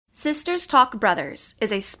Sisters Talk Brothers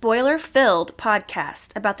is a spoiler-filled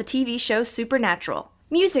podcast about the TV show Supernatural.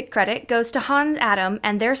 Music credit goes to Hans Adam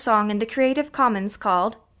and their song in the Creative Commons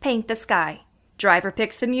called Paint the Sky. Driver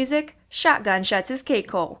picks the music, Shotgun shuts his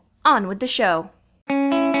K-Hole. On with the show.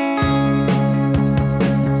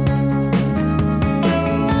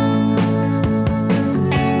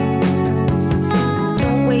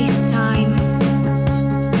 Don't waste time.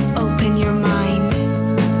 Open your mind.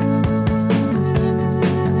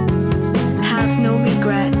 Have no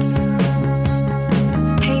regrets.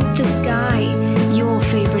 Paint the sky your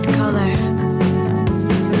favorite color.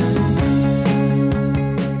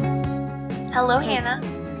 Hello, Hannah.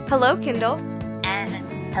 Hello, Kindle. And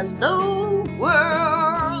hello,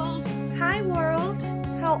 world. Hi, world.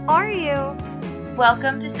 How are you?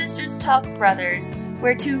 Welcome to Sisters Talk Brothers,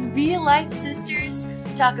 where two real-life sisters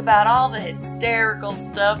talk about all the hysterical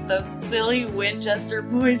stuff those silly Winchester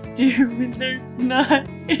boys do when they're not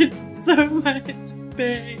in so much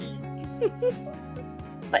pain.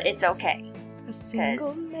 But it's okay. A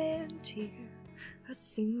single man tear. A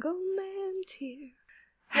single man tear.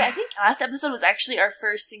 Yeah, I think last episode was actually our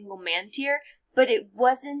first single man tier, but it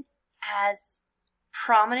wasn't as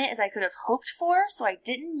prominent as I could have hoped for, so I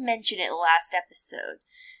didn't mention it last episode.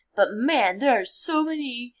 But man, there are so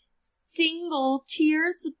many single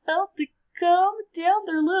tears about to come down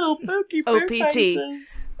their little pokey OPT. faces.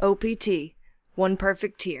 OPT. One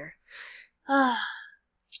perfect tear.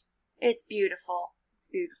 It's beautiful. It's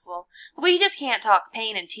beautiful. But we just can't talk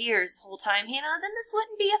pain and tears the whole time, Hannah. Then this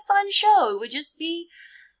wouldn't be a fun show. It would just be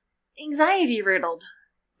anxiety-riddled.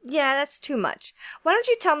 Yeah, that's too much. Why don't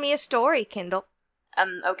you tell me a story, Kindle?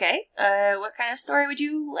 Okay. What kind of story would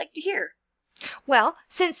you like to hear? Well,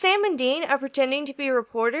 since Sam and Dean are pretending to be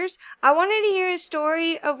reporters, I wanted to hear a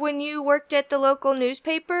story of when you worked at the local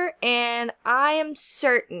newspaper, and I am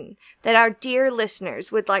certain that our dear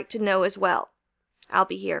listeners would like to know as well. I'll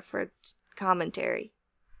be here for commentary.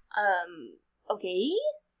 Okay.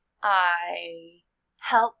 I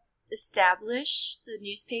helped establish the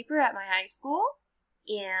newspaper at my high school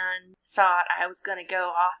and thought I was going to go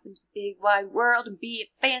off into the big wide world and be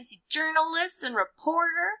a fancy journalist and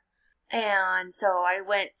reporter. And so I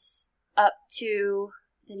went up to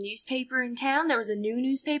the newspaper in town. There was a new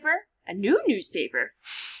newspaper. A new newspaper.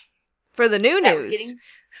 For the new That was news. getting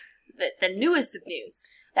the newest of news.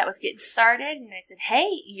 That was getting started. And I said,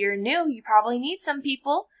 hey, you're new. You probably need some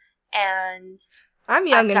people. And I'm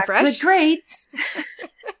young I've and got fresh. good grades.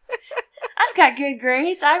 I've got good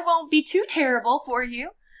grades. I won't be too terrible for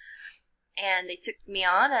you. And they took me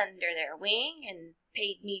on under their wing and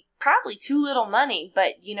paid me probably too little money.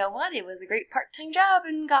 But you know what? It was a great part-time job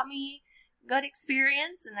and got me good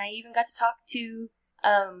experience. And I even got to talk to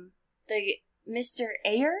the Mr.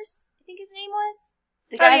 Ayers, I think his name was.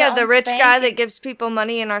 The guy that the owns rich bank. guy that gives people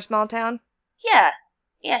money in our small town? Yeah.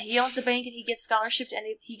 Yeah, he owns the bank and he gives scholarships to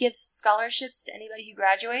anybody who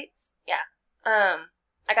graduates. Yeah.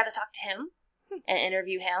 I got to talk to him and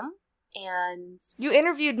interview him, and You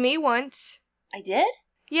interviewed me once. I did?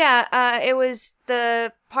 Yeah, it was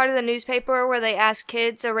the part of the newspaper where they ask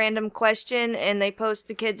kids a random question and they post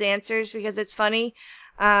the kids' answers because it's funny.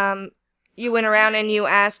 You went around and you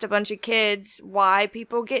asked a bunch of kids why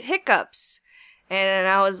people get hiccups. And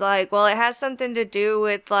I was like, well, it has something to do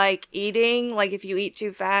with, like, eating. Like, if you eat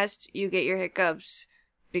too fast, you get your hiccups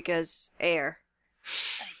because air.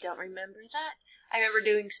 I don't remember that. I remember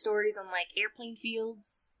doing stories on, like, airplane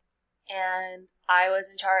fields, and I was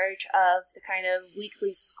in charge of the kind of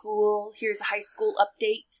weekly school, here's a high school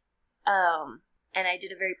update, and I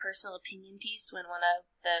did a very personal opinion piece when one of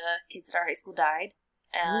the kids at our high school died,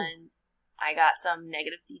 and I got some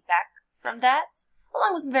negative feedback from that.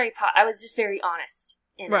 Along with some I was just very honest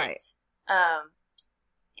in Right. it.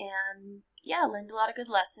 And yeah, learned a lot of good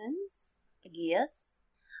lessons, I guess.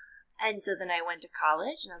 And so then I went to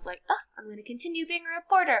college and I was like, I'm going to continue being a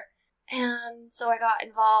reporter. And so I got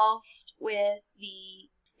involved with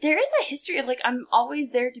there is a history of, like, I'm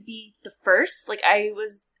always there to be the first. Like, I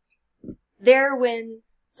was there when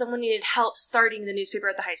someone needed help starting the newspaper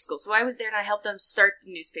at the high school. So I was there and I helped them start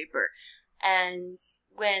the newspaper. And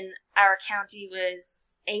when our county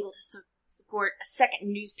was able to support a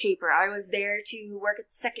second newspaper, I was there to work at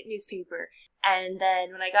the second newspaper. And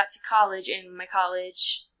then when I got to college, and my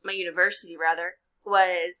university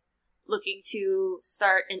was looking to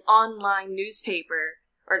start an online newspaper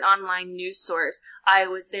or an online news source, I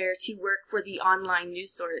was there to work for the online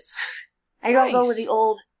news source. I don't go with the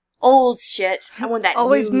old shit. I want that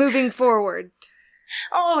Always new. moving forward.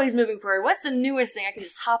 Always moving forward. What's the newest thing I can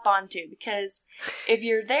just hop onto? Because if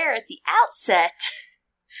you're there at the outset,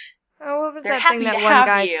 Oh, what was they're that thing happy that to one have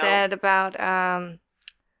guy you. said about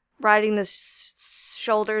riding the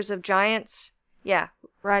shoulders of giants. Yeah,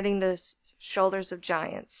 riding the shoulders of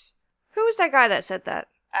giants. Who was that guy that said that?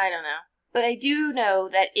 I don't know. But I do know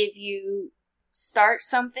that if you start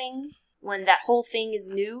something when that whole thing is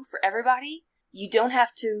new for everybody, you don't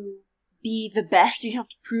have to be the best. You don't have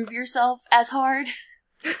to prove yourself as hard.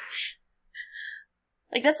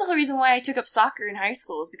 Like, that's the whole reason why I took up soccer in high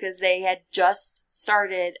school, is because they had just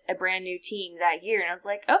started a brand new team that year. And I was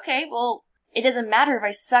like, okay, well, it doesn't matter if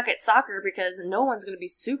I suck at soccer because no one's going to be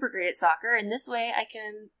super great at soccer. And this way I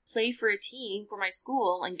can play for a team for my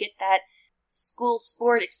school and get that school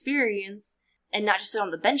sport experience and not just sit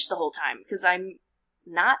on the bench the whole time, because I'm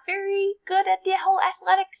not very good at the whole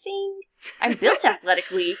athletic thing. I'm built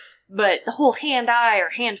athletically, but the whole hand-eye or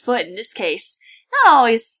hand-foot in this case, not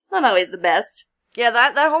always the best. Yeah,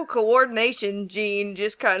 that whole coordination gene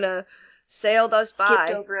just kind of sailed us by.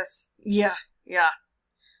 Skipped over us. Yeah.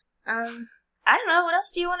 I don't know, what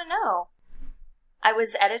else do you want to know? I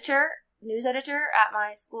was news editor at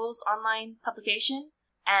my school's online publication,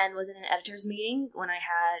 and was in an editor's meeting when I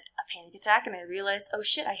had a panic attack, and I realized, oh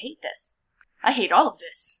shit, I hate this. I hate all of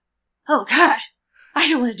this. Oh god, I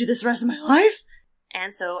don't want to do this the rest of my life.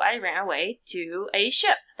 And so I ran away to a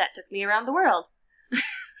ship that took me around the world.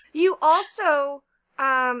 You also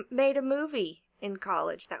made a movie in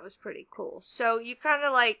college that was pretty cool. So you kind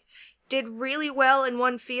of like did really well in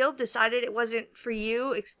one field, decided it wasn't for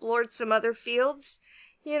you, explored some other fields,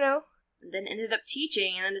 you know. And then ended up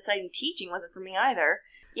teaching, and then deciding teaching wasn't for me either.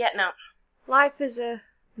 Yeah, no. Life is a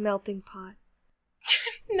melting pot.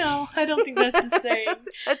 No, I don't think that's the same.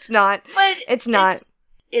 It's not. But it's not.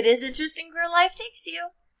 It is interesting where life takes you.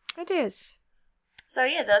 It is. So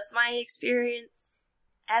yeah, that's my experience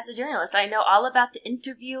as a journalist. I know all about the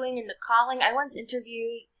interviewing and the calling. I once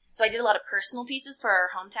interviewed, so I did a lot of personal pieces for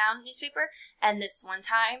our hometown newspaper, and this one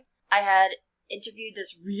time I had interviewed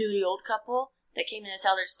this really old couple that came in to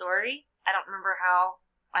tell their story. I don't remember how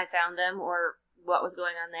I found them or what was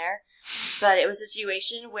going on there, but it was a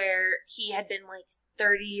situation where he had been like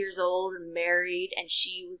 30 years old and married, and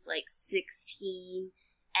she was like 16,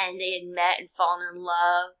 and they had met and fallen in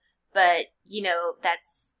love, but, you know,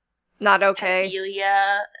 that's not okay.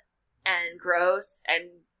 Pedophilia and gross and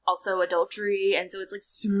also adultery, and so it's like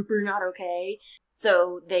super not okay.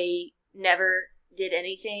 So they never did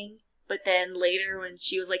anything, but then later when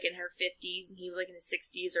she was like in her 50s and he was like in his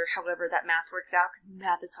 60s, or however that math works out, because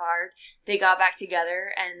math is hard, they got back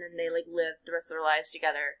together and then they like lived the rest of their lives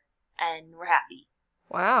together and were happy.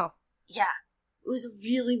 Wow. Yeah. It was a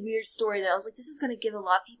really weird story that I was like, this is going to give a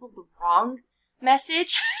lot of people the wrong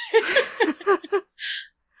message.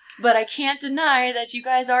 But I can't deny that you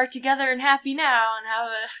guys are together and happy now and have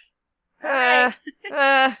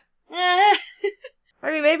a...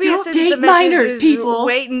 I mean, maybe don't it's date the message minors, is people.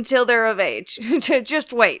 Wait until they're of age.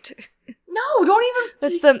 Just wait. No, don't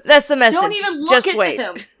even... That's the message. Don't even look just at wait.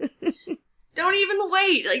 them. Don't even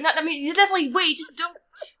wait. Like, not. I mean, you definitely wait. Just don't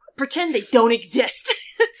pretend they don't exist.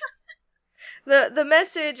 The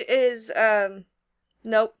message is,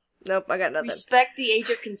 nope, I got nothing. Respect the age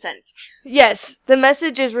of consent. Yes, the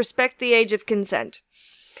message is respect the age of consent.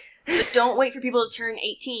 But don't wait for people to turn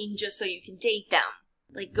 18 just so you can date them.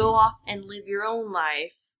 Like, go off and live your own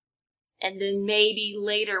life. And then maybe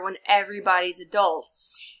later when everybody's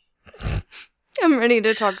adults. I'm ready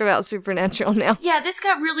to talk about Supernatural now. Yeah, this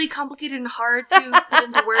got really complicated and hard to put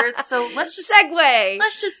into words, so let's just... Segue!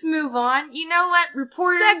 Let's just move on. You know what?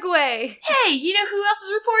 Reporters... Segue! Hey, you know who else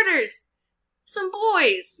is reporters? Some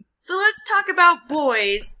boys. So let's talk about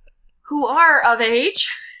boys who are of age.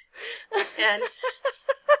 And...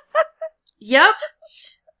 Yep.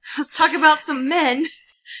 Let's talk about some men.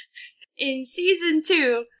 In Season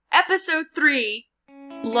 2, Episode 3,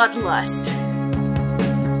 Bloodlust.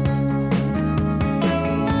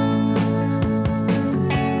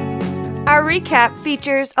 Our recap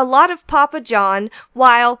features a lot of Papa John,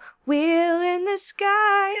 while Wheel in the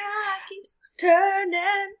Sky Keeps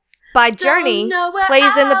turning. by Journey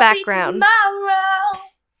plays in the background.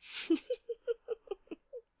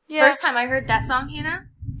 Yeah. First time I heard that song, Hannah,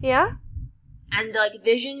 Yeah? and like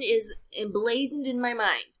vision is emblazoned in my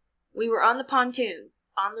mind. We were on the pontoon,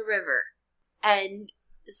 on the river, and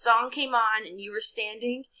the song came on, and you were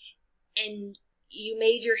standing, and you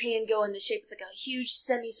made your hand go in the shape of like a huge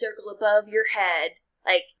semicircle above your head,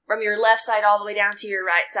 like from your left side all the way down to your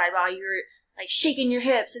right side, while you were like shaking your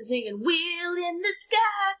hips and singing, "Wheel in the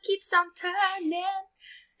sky keeps on turning."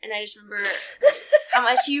 And I just remember how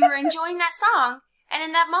much you were enjoying that song. And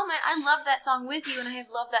in that moment, I loved that song with you, and I have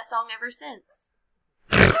loved that song ever since.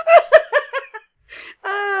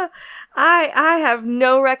 I have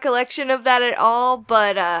no recollection of that at all,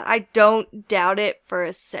 but I don't doubt it for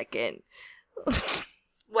a second.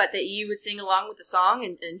 What, that you would sing along with the song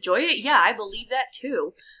and enjoy it? Yeah, I believe that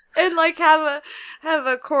too. And like have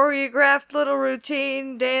a choreographed little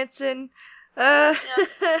routine dancing. I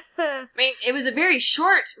mean, it was a very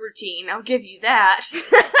short routine, I'll give you that.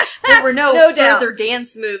 There were no further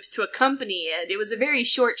dance moves to accompany it. It was a very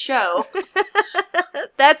short show.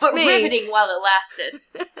 That's but me. Riveting while it lasted.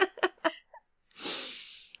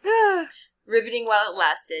 Riveting while it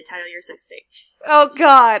lasted. Title your sex tape. Oh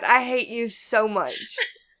God, I hate you so much.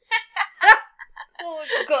 Oh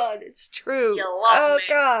God, it's true. You love me.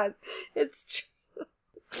 God, it's true.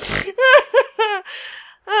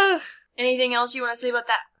 Anything else you want to say about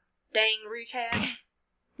that dang recap?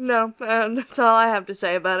 No, that's all I have to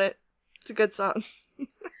say about it. It's a good song.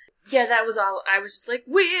 Yeah, that was all. I was just like,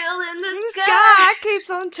 wheel in the sky keeps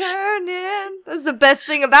on turning. That's the best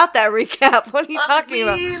thing about that recap. What are you talking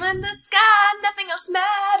about? Wheel in the sky, nothing else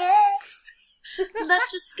matters.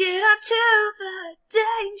 Let's just get on to the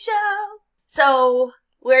dang show. So,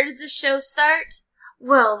 where did this show start?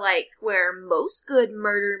 Well, like where most good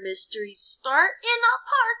murder mysteries start, in a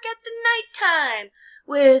park at the nighttime,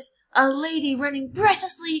 with a lady running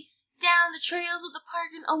breathlessly down the trails of the park,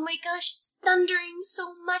 and oh my gosh, it's thundering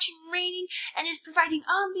so much and raining, and is providing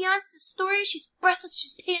ambiance to the story. She's breathless,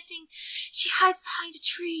 she's panting, she hides behind a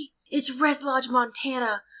tree. It's Red Lodge,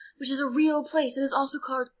 Montana, which is a real place. It is also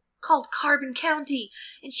called Carbon County,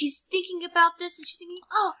 and she's thinking about this, and she's thinking,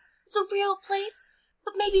 oh, it's a real place,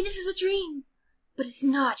 but maybe this is a dream. But it's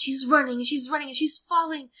not. She's running, and she's running, and she's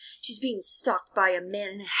falling. She's being stalked by a man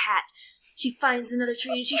in a hat. She finds another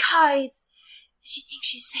tree, and she hides. She thinks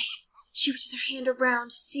she's safe. She reaches her hand around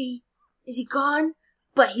to see. Is he gone?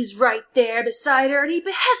 But he's right there beside her, and he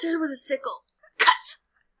beheads her with a sickle. Cut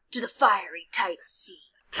to the fiery title scene.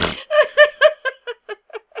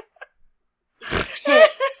 It's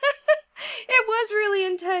intense. It was really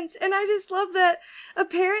intense, and I just love that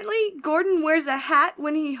apparently Gordon wears a hat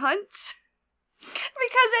when he hunts.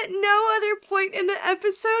 Because at no other point in the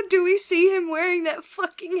episode do we see him wearing that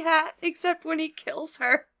fucking hat except when he kills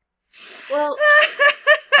her. Well,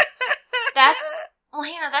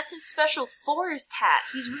 Hannah, that's his special forest hat.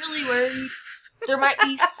 He's really worried there might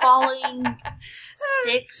be falling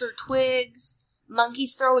sticks or twigs,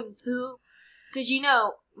 monkeys throwing poop. Because you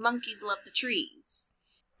know, monkeys love the trees.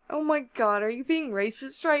 Oh my God, are you being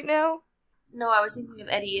racist right now? No, I was thinking of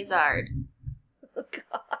Eddie Izzard. Oh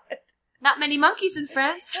God. Not many monkeys in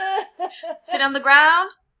France. Fit on the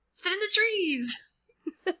ground, fit in the trees.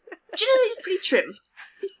 Generally just pretty trim.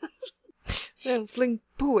 I'm gonna fling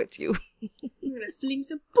poo at you. I'm gonna fling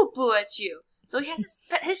some poo-poo at you. So he has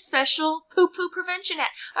his special poo-poo prevention hat.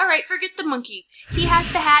 Alright, forget the monkeys. He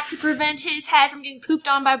has the hat to prevent his head from getting pooped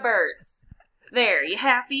on by birds. There, you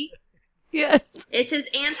happy? Yes. It's his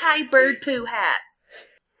anti-bird poo hat.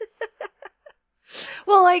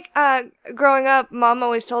 Well, like, growing up, Mom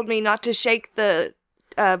always told me not to shake the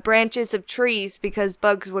branches of trees because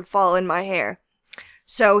bugs would fall in my hair.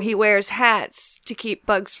 So he wears hats to keep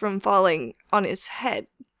bugs from falling on his head.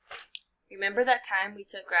 Remember that time we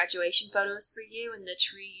took graduation photos for you and the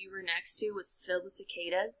tree you were next to was filled with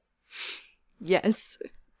cicadas? Yes.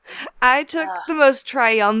 I took the most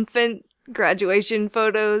triumphant graduation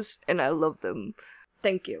photos, and I love them.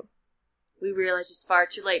 Thank you. We realized it's far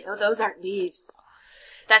too late. No, those aren't leaves.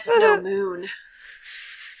 That's no moon.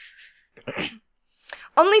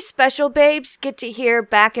 Only special babes get to hear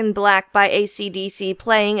Back in Black by AC/DC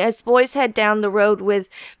playing as boys head down the road with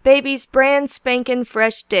Baby's brand spankin'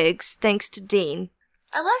 fresh digs, thanks to Dean.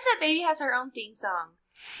 I love that Baby has her own theme song.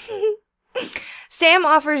 Sam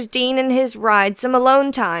offers Dean and his ride some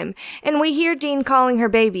alone time, and we hear Dean calling her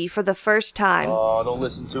baby for the first time. Oh, don't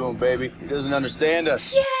listen to him, baby. He doesn't understand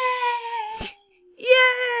us. Yay!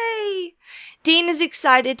 Yay! Dean is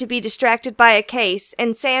excited to be distracted by a case,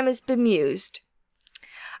 and Sam is bemused.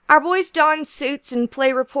 Our boys don suits and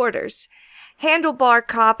play reporters. Handlebar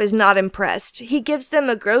Cop is not impressed. He gives them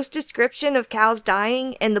a gross description of cows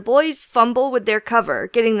dying, and the boys fumble with their cover,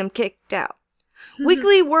 getting them kicked out.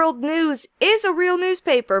 Weekly World News is a real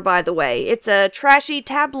newspaper, by the way. It's a trashy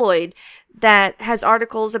tabloid that has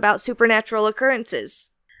articles about supernatural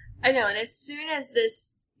occurrences. I know, and as soon as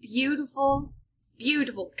this beautiful,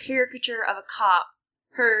 beautiful caricature of a cop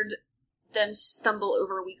heard them stumble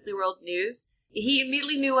over Weekly World News, he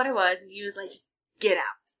immediately knew what it was, and he was like, just get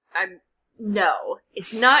out. No.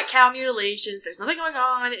 It's not cow mutilations. There's nothing going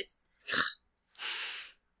on. It's...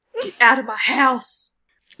 Get out of my house.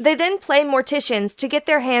 They then play morticians to get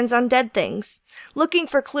their hands on dead things. Looking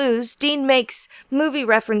for clues, Dean makes movie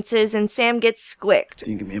references and Sam gets squicked.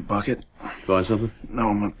 Can you give me a bucket? Find something? No,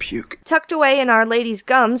 I'm gonna puke. Tucked away in Our Lady's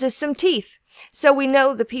gums is some teeth, so we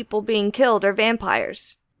know the people being killed are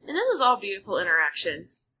vampires. And this was all beautiful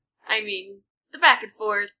interactions. I mean, the back and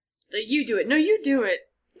forth, the you do it, no you do it.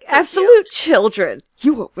 So Absolute children.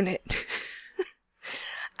 You open it.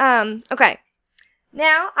 Okay.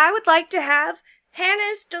 Now, I would like to have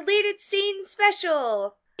Hannah's deleted scene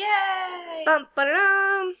special. Yay!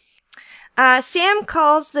 Bum-ba-da-dum. Sam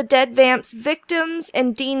calls the dead vamps victims,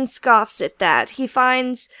 and Dean scoffs at that. He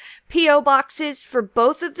finds P.O. boxes for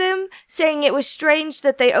both of them, saying it was strange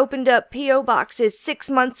that they opened up P.O. boxes 6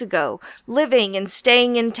 months ago, living and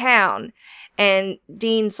staying in town. And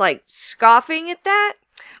Dean's like scoffing at that,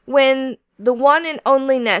 when the one and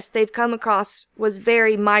only nest they've come across was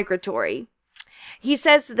very migratory. He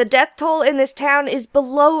says that the death toll in this town is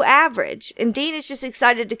below average, and Dean is just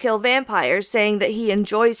excited to kill vampires, saying that he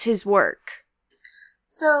enjoys his work.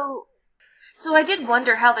 So I did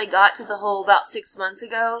wonder how they got to the whole about 6 months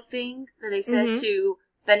ago thing that they said to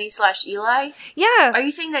Benny/Eli. Yeah. Are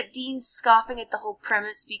you saying that Dean's scoffing at the whole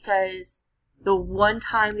premise because the one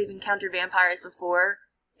time they've encountered vampires before,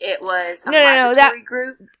 it was a migratory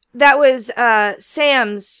group? That was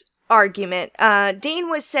Sam's argument.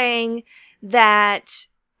 Dean was saying that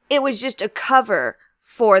it was just a cover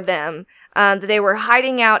for them, that they were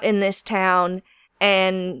hiding out in this town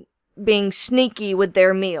and being sneaky with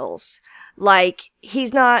their meals. Like,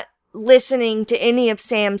 he's not listening to any of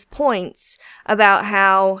Sam's points about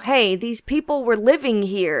how, hey, these people were living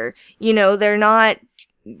here. You know, they're not,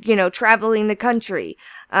 traveling the country.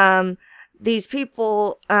 These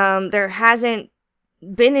people, there hasn't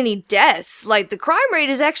been any deaths. Like, the crime rate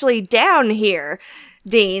is actually down here.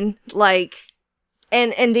 Dean,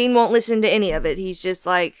 and Dean won't listen to any of it. He's just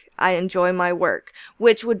like, I enjoy my work,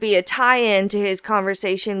 which would be a tie-in to his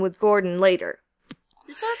conversation with Gordon later.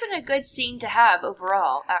 This would have been a good scene to have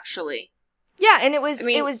overall, actually. Yeah, and it was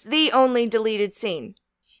the only deleted scene.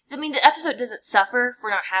 I mean, the episode doesn't suffer for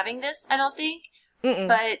not having this, I don't think,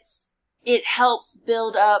 but it helps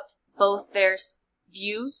build up both their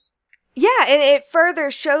views. Yeah, and it further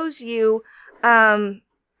shows you,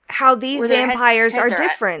 how these vampires are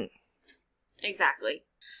different. Exactly.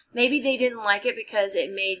 Maybe they didn't like it because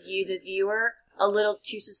it made you, the viewer, a little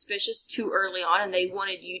too suspicious too early on, and they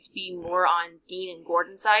wanted you to be more on Dean and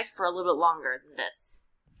Gordon's side for a little bit longer than this.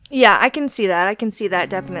 Yeah, I can see that.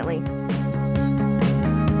 Definitely.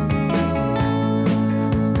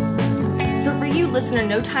 So for you, listener,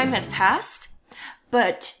 no time has passed,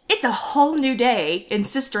 but it's a whole new day in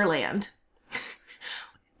Sisterland.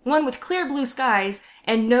 One with clear blue skies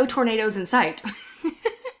and no tornadoes in sight.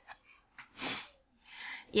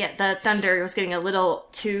 Yeah, the thunder was getting a little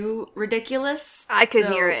too ridiculous. I could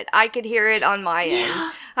hear it. I could hear it on my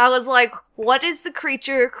end. I was like, what is the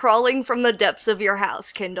creature crawling from the depths of your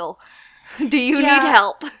house, Kendall? Do you need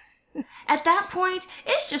help? At that point,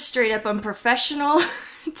 it's just straight up unprofessional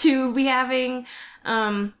to be having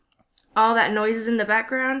all that noises in the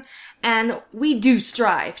background. And we do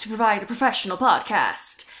strive to provide a professional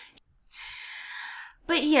podcast.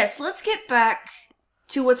 But yes, let's get back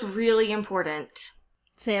to what's really important.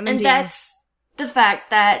 Sam and Dean. That's the fact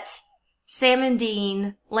that Sam and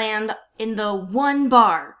Dean land in the one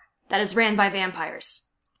bar that is ran by vampires.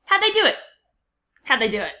 How'd they do it?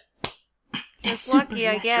 It's lucky,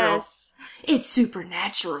 I guess. It's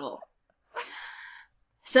supernatural.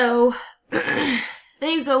 So,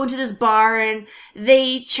 they go into this bar and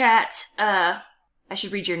they chat, I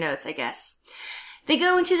should read your notes, I guess. They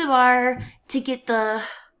go into the bar to get the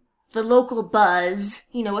local buzz,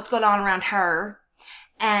 what's going on around her.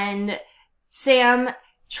 And Sam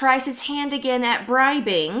tries his hand again at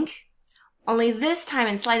bribing, only this time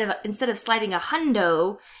instead of sliding a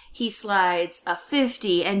hundo, he slides a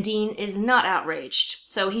 50, and Dean is not outraged.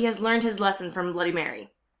 So he has learned his lesson from Bloody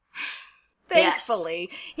Mary. Thankfully.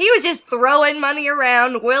 Yes. He was just throwing money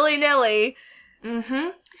around willy-nilly. Mm-hmm.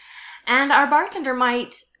 And our bartender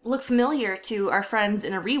might look familiar to our friends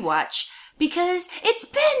in a rewatch, because it's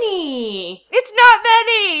Benny! It's not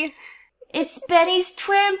Benny! It's Benny's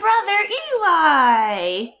twin brother,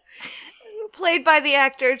 Eli! Played by the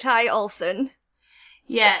actor Ty Olsson.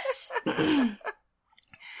 Yes.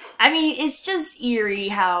 I mean, it's just eerie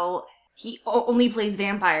how he only plays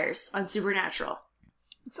vampires on Supernatural.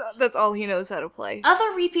 So that's all he knows how to play.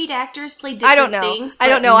 Other repeat actors play different things. I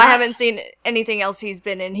don't know. I haven't seen anything else he's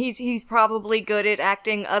been in. He's probably good at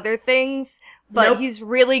acting other things, but he's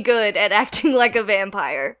really good at acting like a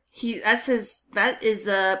vampire. That is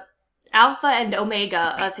the alpha and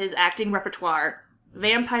omega of his acting repertoire.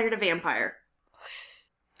 vampire to vampire.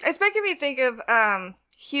 It's making me think of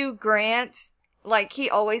Hugh Grant. Like, he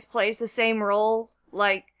always plays the same role.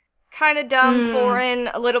 Like, kind of dumb, foreign,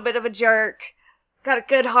 a little bit of a jerk. Got a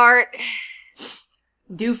good heart.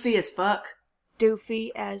 Doofy as fuck. Doofy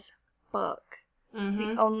as fuck.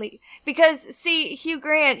 Mm-hmm. The only... Because, see, Hugh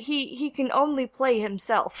Grant, he can only play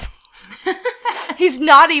himself. He's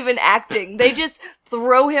not even acting. They just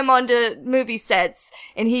throw him onto movie sets,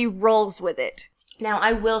 and he rolls with it. Now,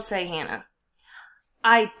 I will say, Hannah,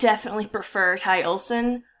 I definitely prefer Ty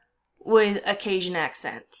Olsson with a Cajun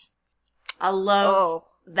accent. I love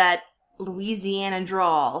that Louisiana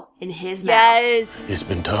drawl in his mouth. Yes. It's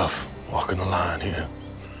been tough walking the line here.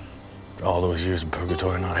 All those years in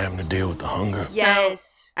purgatory not having to deal with the hunger.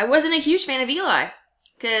 Yes. I wasn't a huge fan of Eli,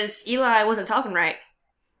 because Eli wasn't talking right.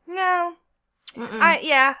 No.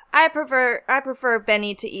 I prefer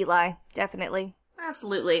Benny to Eli, definitely.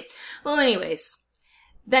 Absolutely. Well, anyways,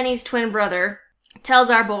 Benny's twin brother tells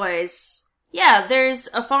our boys, yeah, there's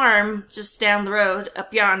a farm just down the road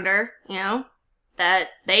up yonder, you know, that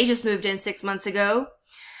they just moved in 6 months ago.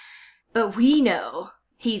 But we know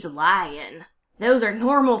he's lying. Those are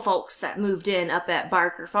normal folks that moved in up at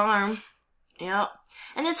Barker Farm. Yep.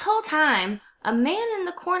 And this whole time, a man in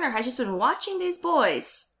the corner has just been watching these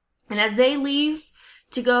boys. And as they leave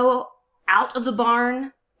to go out of the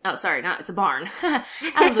barn, oh, sorry, it's a barn, out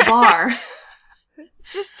of the bar.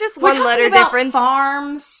 Just We're one talking letter about difference.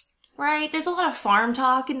 Farms, right? There's a lot of farm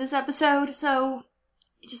talk in this episode, so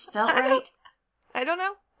it just felt right. I don't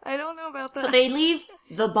know about that. So they leave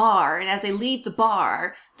the bar, and as they leave the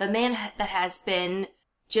bar, the man that has been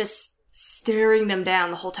just staring them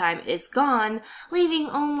down the whole time is gone, leaving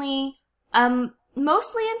only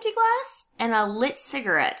mostly empty glass and a lit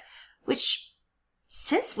cigarette. Which,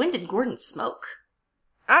 since when did Gordon smoke?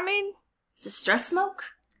 I mean, Is it stress smoke?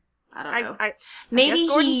 I don't know. maybe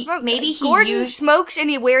Maybe he Gordon used. smokes and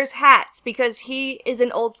he wears hats because he is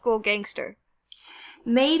an old school gangster.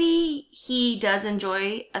 Maybe he does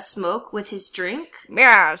enjoy a smoke with his drink,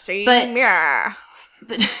 Yeah, see, But- yeah.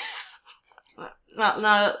 but not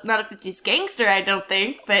a 50s gangster, I don't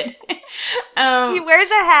think. But He wears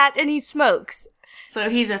a hat and he smokes. so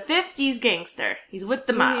he's a 50s gangster. He's with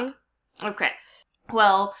the mob. Okay.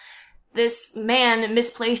 Well, this man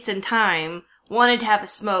misplaced in time wanted to have a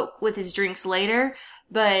smoke with his drinks later,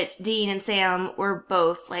 but Dean and Sam were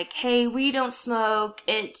both like, hey, we don't smoke.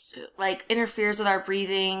 It, like, interferes with our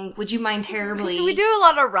breathing. Would you mind terribly? We do a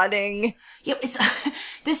lot of running. Yep, it's,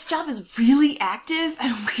 this job is really active,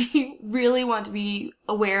 and we really want to be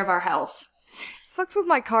aware of our health. Fucks with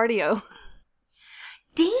my cardio.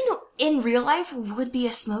 Dean, in real life, would be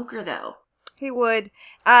a smoker, though. He would.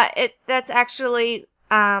 That's actually,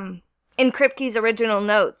 in Kripke's original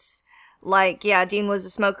notes. Like, yeah, Dean was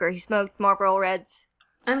a smoker. He smoked Marlboro Reds.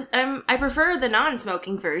 I prefer the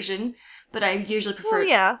non-smoking version, but I usually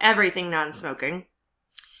prefer everything non-smoking.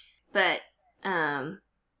 But,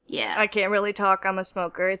 yeah. I can't really talk. I'm a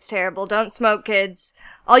smoker. It's terrible. Don't smoke, kids.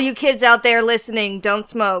 All you kids out there listening, don't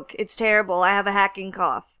smoke. It's terrible. I have a hacking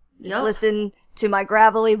cough. Just listen to my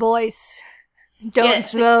gravelly voice. Don't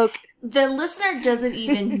smoke. The listener doesn't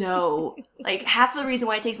even know. Like, half the reason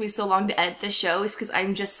why it takes me so long to edit this show is because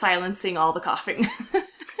I'm just silencing all the coughing.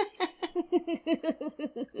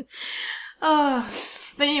 But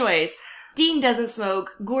anyways, Dean doesn't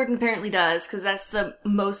smoke. Gordon apparently does, because that's the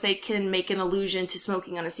most they can make an allusion to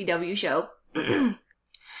smoking on a CW show.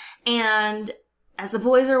 And as the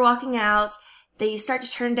boys are walking out, they start to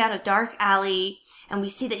turn down a dark alley, and we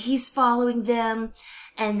see that he's following them,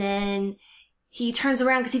 and then he turns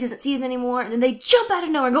around because he doesn't see them anymore, and then they jump out of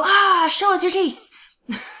nowhere and go, show us your teeth!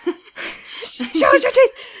 Show us your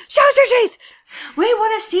teeth! Show us your teeth! We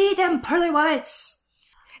want to see them pearly whites!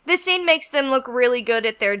 This scene makes them look really good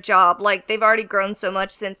at their job. Like, they've already grown so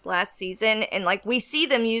much since last season, and, like, we see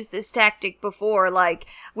them use this tactic before. Like,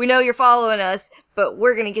 we know you're following us, but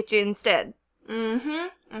we're gonna get you instead.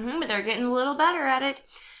 But they're getting a little better at it.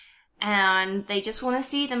 And they just want to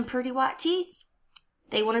see them pretty white teeth.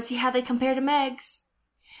 They want to see how they compare to Meg's.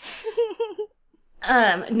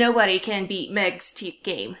 Nobody can beat Meg's teeth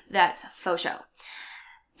game. That's faux show.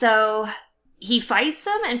 So he fights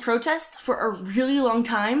them and protests for a really long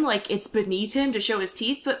time, like it's beneath him to show his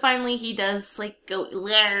teeth, but finally he does, like, go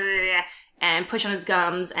and push on his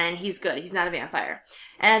gums, and he's good. He's not a vampire.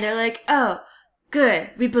 And they're like, oh,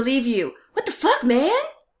 good, we believe you. What the fuck, man?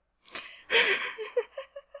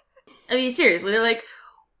 I mean, seriously, they're like,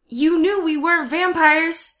 you knew we weren't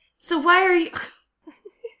vampires, so why are you...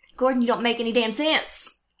 Gordon, you don't make any damn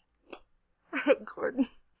sense. Gordon.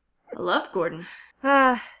 I love Gordon.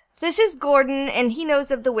 This is Gordon, and he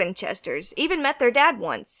knows of the Winchesters, even met their dad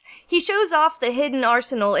once. He shows off the hidden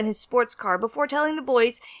arsenal in his sports car before telling the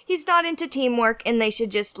boys he's not into teamwork and they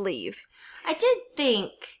should just leave. I did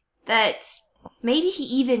think that maybe he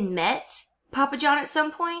even met Papa John at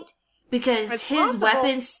some point, because It's his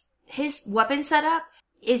possible. weapon setup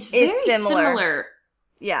is very similar.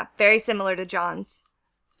 Yeah, very similar to John's.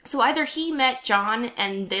 So either he met John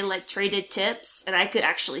and they like traded tips, and I could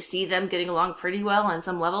actually see them getting along pretty well on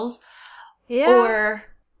some levels, Yeah.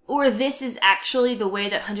 or this is actually the way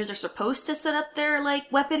that hunters are supposed to set up their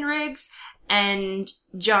like weapon rigs, and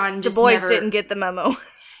John the just boys never, didn't get the memo.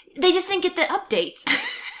 They just didn't get the updates.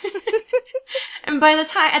 And by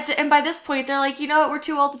this point, they're like, you know what? We're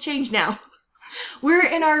too old to change now. We're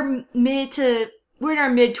in our mid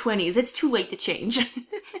 20s. It's too late to change.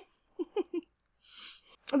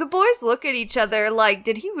 The boys look at each other like,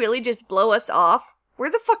 did he really just blow us off? We're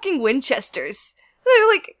the fucking Winchesters. They're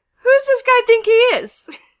like, who does this guy think he is?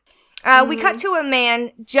 We cut to a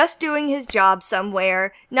man just doing his job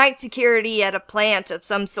somewhere, night security at a plant of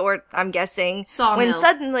some sort, I'm guessing. Sawmill. When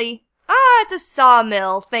suddenly, it's a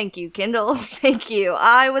sawmill. Thank you, Kindle. Thank you.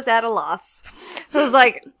 I was at a loss. I was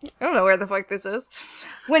like, I don't know where the fuck this is.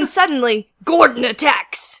 When suddenly, Gordon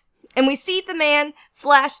attacks. And we see the man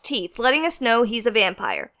flash teeth, letting us know he's a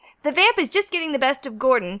vampire. The vamp is just getting the best of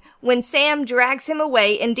Gordon when Sam drags him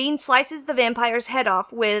away and Dean slices the vampire's head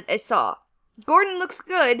off with a saw. Gordon looks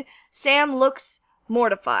good. Sam looks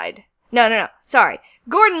mortified. No. Sorry.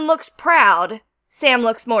 Gordon looks proud. Sam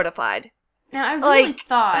looks mortified. Now, I really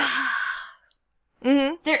thought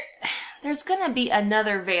Mm-hmm. there's gonna be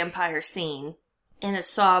another vampire scene in a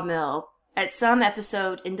sawmill at some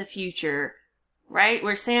episode in the future, right?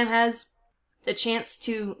 Where Sam has the chance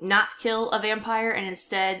to not kill a vampire and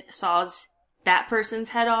instead saws that person's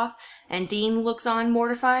head off, and Dean looks on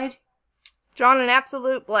mortified. Drawn an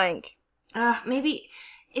absolute blank. Maybe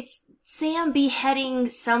it's Sam beheading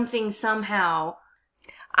something somehow.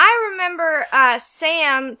 I remember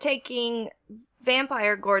Sam taking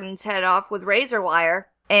Vampire Gordon's head off with razor wire,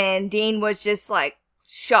 and Dean was just like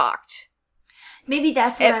shocked. Maybe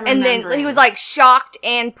that's what I'm And remembering. then he was like shocked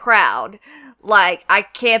and proud. Like, I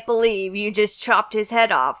can't believe you just chopped his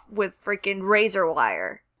head off with freaking razor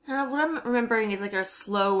wire. What I'm remembering is like a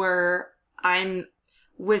slower, I'm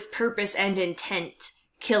with purpose and intent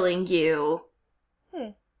killing you.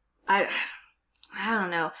 I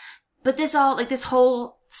don't know. But this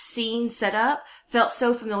whole scene set up felt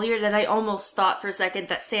so familiar that I almost thought for a second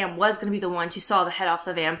that Sam was going to be the one who saw the head off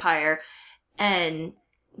the vampire.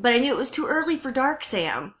 But I knew it was too early for Dark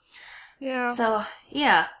Sam. Yeah. So,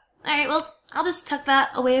 yeah. Alright, well, I'll just tuck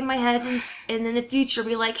that away in my head and in the future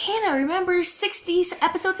be like, Hannah, remember 60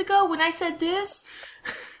 episodes ago when I said this?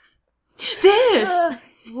 This!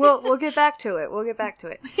 We'll get back to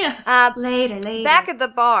it. Yeah. Later. Back at the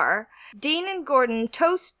bar, Dean and Gordon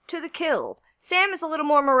toast to the kill. Sam is a little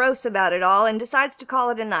more morose about it all and decides to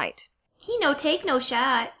call it a night. He no take no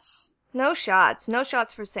shots. No shots. No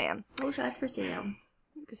shots for Sam. No shots for Sam.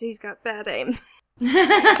 Because he's got bad aim. Dean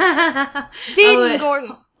Dean and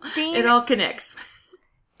Gordon. It all connects.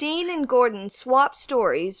 Dean and Gordon swap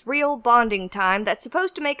stories, real bonding time that's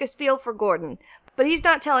supposed to make us feel for Gordon, but he's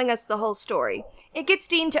not telling us the whole story. It gets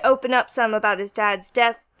Dean to open up some about his dad's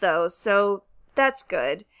death, though, so that's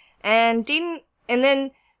good. And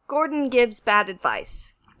then Gordon gives bad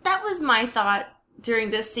advice. That was my thought during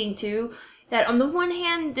this scene, too, that on the one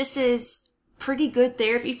hand, this is pretty good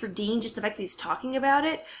therapy for Dean, just the fact that he's talking about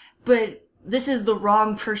it, but this is the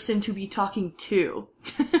wrong person to be talking to.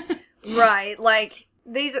 Right, like,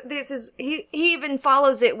 he even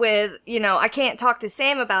follows it with, I can't talk to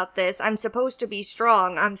Sam about this. I'm supposed to be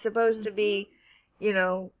strong. I'm supposed to be,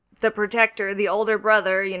 the protector, the older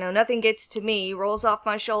brother. Nothing gets to me, rolls off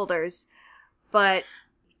my shoulders. But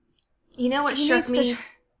you know what he struck needs me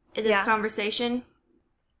in this conversation?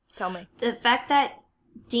 Tell me. The fact that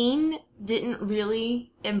Dean didn't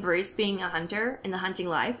really embrace being a hunter in the hunting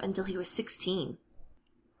life until he was 16.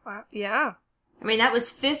 Wow. Yeah. I mean, that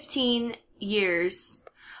was 15 years.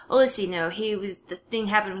 Well, let's see, no, the thing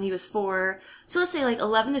happened when he was 4. So let's say like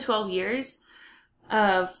 11 to 12 years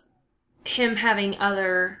of him having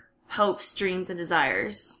other hopes, dreams, and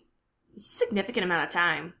desires. It's a significant amount of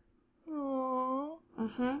time. Aww.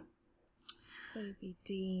 Mm-hmm. Baby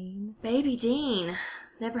Dean. Baby Dean.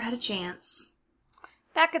 Never had a chance.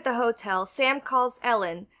 Back at the hotel, Sam calls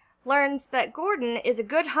Ellen, learns that Gordon is a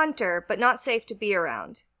good hunter, but not safe to be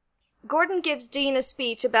around. Gordon gives Dean a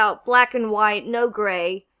speech about black and white, no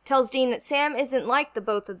gray, tells Dean that Sam isn't like the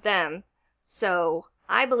both of them. So,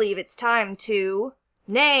 I believe it's time to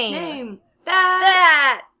name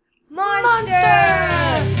That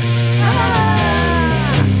monster!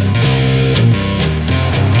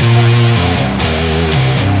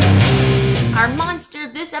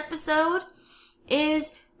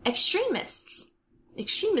 is extremists.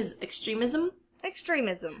 Extremism?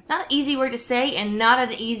 Extremism. Not an easy word to say and not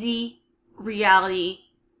an easy reality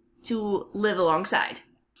to live alongside.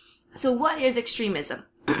 So what is extremism?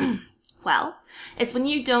 Well, it's when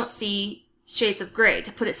you don't see shades of gray,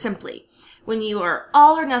 to put it simply. When you are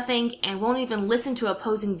all or nothing and won't even listen to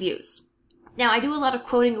opposing views. Now, I do a lot of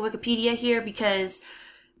quoting of Wikipedia here because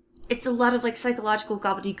it's a lot of like psychological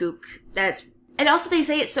gobbledygook and also they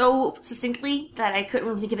say it so succinctly that I couldn't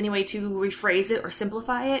really think of any way to rephrase it or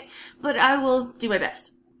simplify it, but I will do my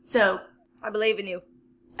best. So, I believe in you.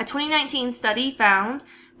 a 2019 study found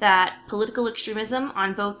that political extremism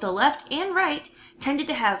on both the left and right tended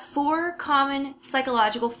to have 4 common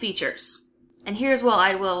psychological features. And here's what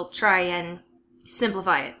I will try and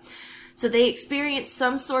simplify it. So they experience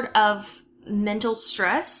some sort of mental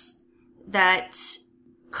stress that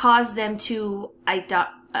caused them to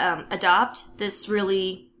adopt this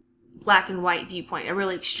really black and white viewpoint, a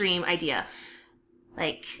really extreme idea.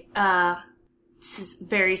 Like, this is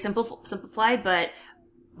very simplified, but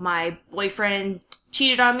my boyfriend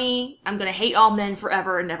cheated on me. I'm gonna hate all men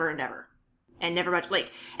forever and never and ever. And never much,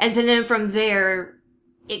 and then from there,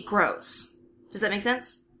 it grows. Does that make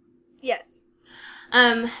sense? Yes.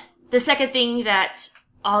 The second thing that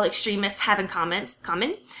all extremists have in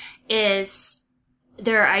common is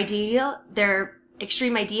their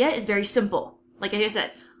extreme idea is very simple. Like I just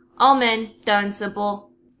said, all men, done,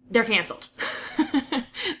 simple, they're canceled.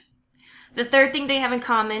 The third thing they have in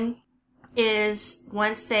common is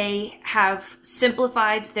once they have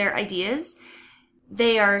simplified their ideas,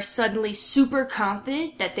 they are suddenly super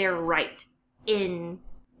confident that they're right in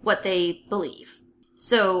what they believe.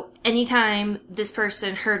 So anytime this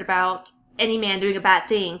person heard about any man doing a bad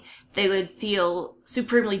thing, they would feel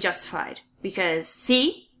supremely justified because,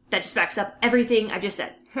 see, that just backs up everything I've just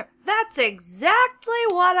said. That's exactly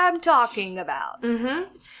what I'm talking about.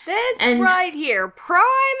 Mm-hmm. This right here, prime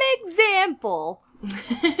example.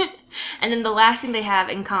 And then the last thing they have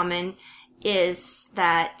in common is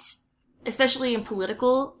that, especially in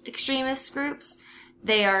political extremist groups,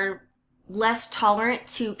 they are less tolerant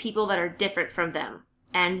to people that are different from them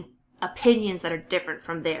and opinions that are different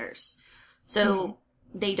from theirs. So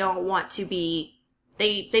they don't want to be,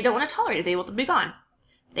 they don't want to tolerate it. They want to be gone.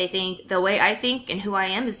 They think the way I think and who I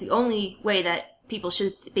am is the only way that people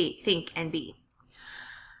should think and be.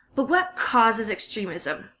 But what causes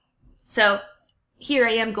extremism? So here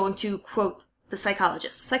I am going to quote the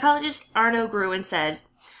psychologist. Psychologist Arno Gruen said,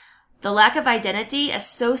 "The lack of identity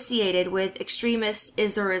associated with extremists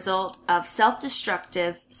is the result of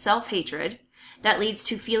self-destructive self-hatred that leads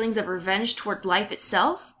to feelings of revenge toward life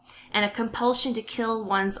itself and a compulsion to kill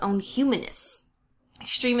one's own humanness.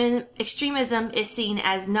 Extremism is seen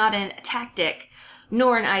as not a tactic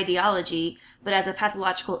nor an ideology, but as a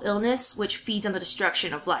pathological illness which feeds on the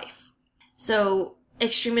destruction of life." So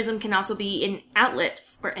extremism can also be an outlet,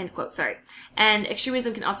 or end quote, sorry. And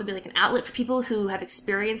extremism can also be like an outlet for people who have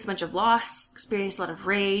experienced a bunch of loss, experienced a lot of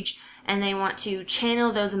rage, and they want to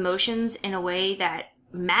channel those emotions in a way that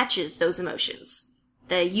matches those emotions.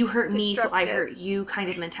 The you hurt me, so I hurt you kind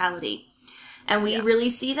of mentality. And we really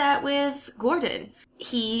see that with Gordon.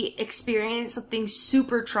 He experienced something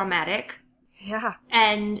super traumatic. Yeah.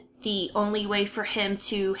 And the only way for him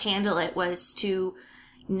to handle it was to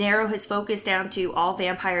narrow his focus down to all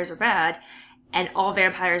vampires are bad and all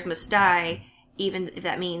vampires must die, even if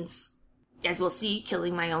that means, as we'll see,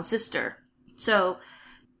 killing my own sister. So,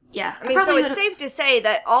 yeah. I mean, so it's safe to say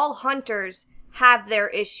that all hunters have their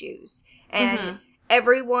issues, and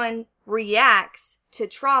everyone reacts to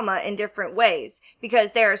trauma in different ways,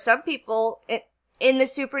 because there are some people in the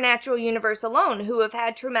supernatural universe alone who have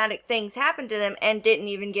had traumatic things happen to them and didn't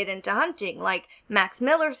even get into hunting, like Max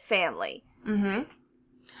Miller's family. Mm-hmm.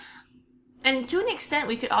 And to an extent,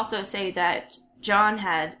 we could also say that John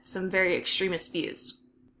had some very extremist views.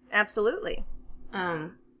 Absolutely.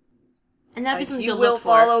 And that'd be something you to will look for.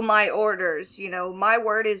 follow my orders. You know, my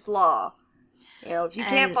word is law. You know, if you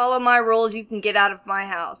can't follow my rules, you can get out of my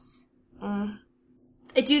house.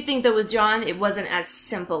 I do think that with John, it wasn't as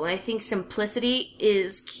simple. And I think simplicity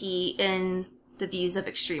is key in the views of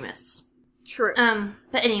extremists. True.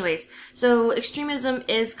 But anyways, so extremism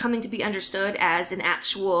is coming to be understood as an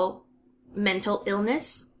actual mental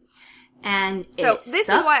illness, and so this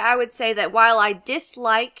is why I would say that while I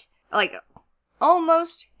dislike, like,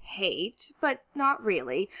 almost hate, but not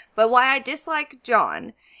really, but why I dislike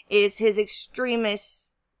John is his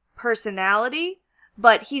extremist personality,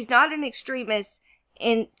 but he's not an extremist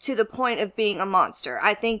to the point of being a monster.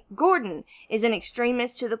 I think Gordon is an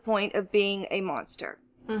extremist to the point of being a monster.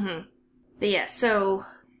 But yeah, so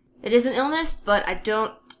It is an illness, but I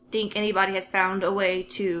don't think anybody has found a way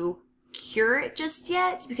to cure it just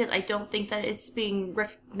yet, because I don't think that it's being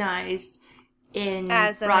recognized in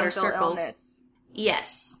As a broader mental circles. illness.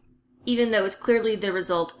 Yes. Even though it's clearly the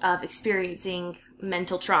result of experiencing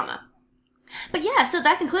mental trauma. But yeah, so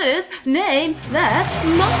that concludes Name That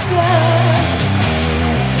Monster!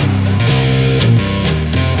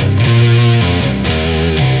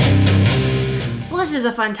 Well, this is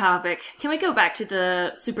a fun topic. Can we go back to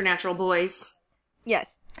the supernatural boys?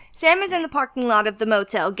 Yes. Sam is in the parking lot of the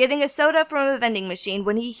motel getting a soda from a vending machine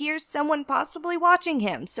when he hears someone possibly watching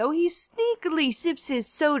him, so he sneakily sips his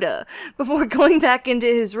soda before going back into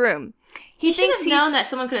his room. He should have known that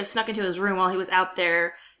someone could have snuck into his room while he was out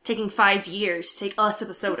there taking 5 years to take a sip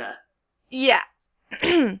of soda. Yeah.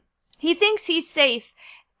 He thinks he's safe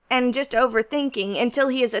and just overthinking until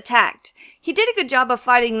he is attacked. He did a good job of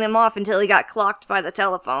fighting them off until he got clocked by the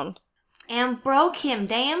telephone. And broke him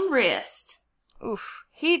damn wrist. Oof,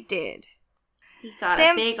 he did. He got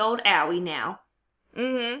Sam- a big old owie now.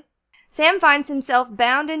 Sam finds himself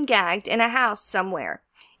bound and gagged in a house somewhere.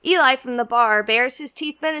 Eli from the bar bares his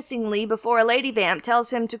teeth menacingly before a lady vamp tells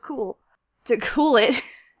him to cool it.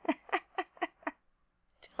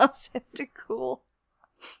 Tells him to cool.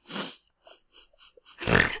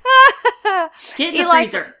 Get in the Eli-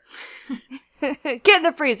 freezer. Get in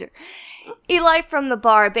the freezer. Eli from the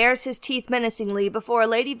bar bares his teeth menacingly before a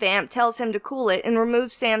lady vamp tells him to cool it and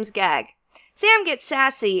removes Sam's gag. Sam gets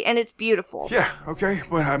sassy, and it's beautiful. Yeah, okay,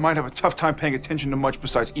 but I might have a tough time paying attention to much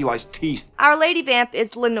besides Eli's teeth. Our lady vamp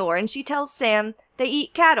is Lenore, and she tells Sam they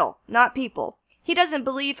eat cattle, not people. He doesn't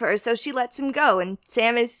believe her, so she lets him go, and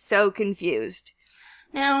Sam is so confused.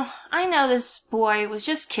 Now, I know this boy was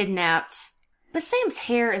just kidnapped, but Sam's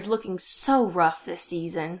hair is looking so rough this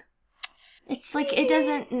season. It's like it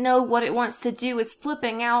doesn't know what it wants to do. It's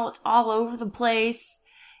flipping out all over the place.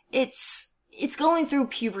 It's going through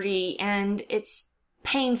puberty, and it's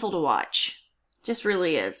painful to watch. Just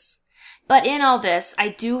really is. But in all this, I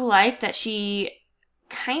do like that she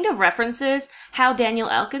kind of references how Daniel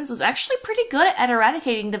Elkins was actually pretty good at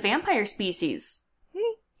eradicating the vampire species.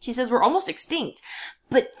 She says we're almost extinct.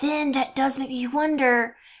 But then that does make me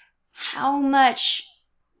wonder how much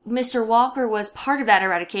Mr. Walker was part of that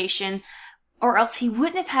eradication, or else he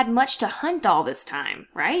wouldn't have had much to hunt all this time,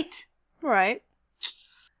 right? Right.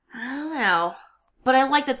 I don't know. But I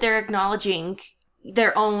like that they're acknowledging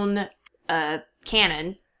their own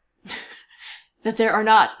canon. That there are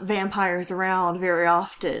not vampires around very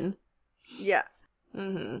often. Yeah.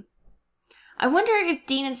 I wonder if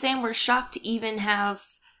Dean and Sam were shocked to even have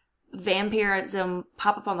vampirism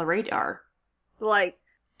pop up on the radar. Like,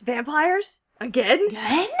 vampires? Again?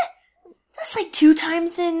 Again? That's like 2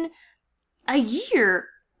 times in a year,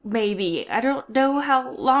 maybe. I don't know how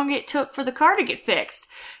long it took for the car to get fixed.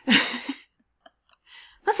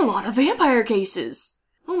 That's a lot of vampire cases.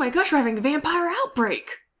 Oh my gosh, we're having a vampire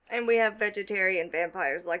outbreak. And we have vegetarian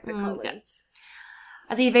vampires like the Cullens.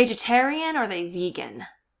 Are they vegetarian or are they vegan?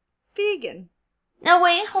 Vegan. No,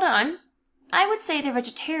 wait, hold on. I would say they're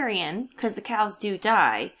vegetarian because the cows do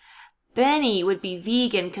die. Benny would be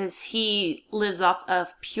vegan because he lives off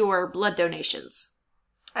of pure blood donations.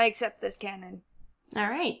 I accept this canon. All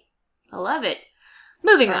right. I love it.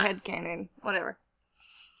 Moving Or on. head canon. Whatever.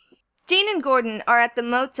 Dean and Gordon are at the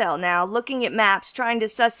motel now, looking at maps, trying to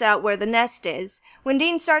suss out where the nest is, when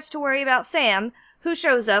Dean starts to worry about Sam, who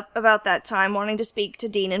shows up about that time wanting to speak to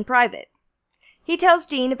Dean in private. He tells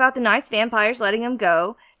Dean about the nice vampires letting him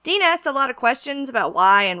go. Dean asks a lot of questions about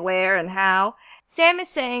why and where and how. Sam is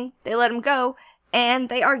saying they let him go, and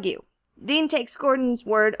they argue. Dean takes Gordon's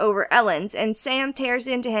word over Ellen's, and Sam tears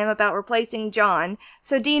into him about replacing John,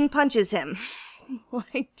 so Dean punches him.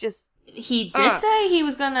 He did say he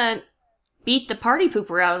was gonna beat the party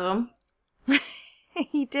pooper out of him.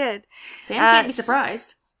 He did. Sam can't be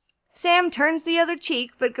surprised. Sam turns the other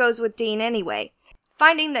cheek, but goes with Dean anyway,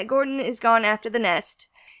 finding that Gordon is gone after the nest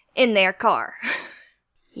in their car.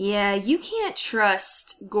 Yeah, you can't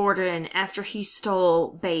trust Gordon after he stole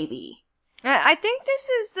Baby. I think this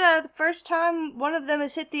is the first time one of them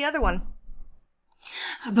has hit the other one.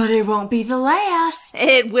 But it won't be the last.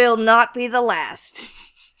 It will not be the last.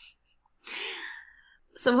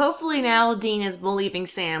 So hopefully now Dean is believing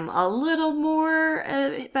Sam a little more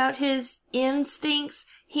about his instincts,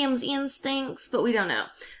 but we don't know.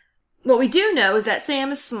 What we do know is that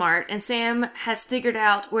Sam is smart, and Sam has figured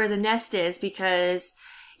out where the nest is because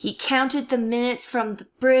he counted the minutes from the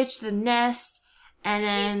bridge to the nest, and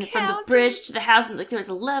then from the bridge to the house, and like there was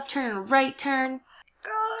a left turn and a right turn.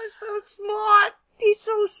 Oh, so smart. He's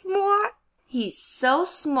so smart. He's so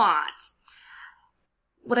smart.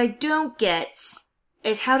 What I don't get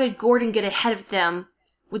is how did Gordon get ahead of them,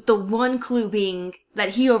 with the one clue being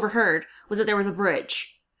that he overheard was that there was a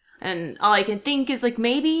bridge. And all I can think is, like,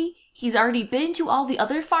 maybe he's already been to all the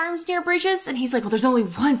other farms near bridges, and he's like, well, there's only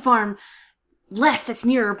one farm left that's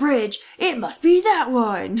near a bridge. It must be that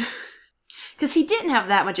one. Because he didn't have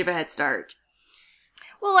that much of a head start.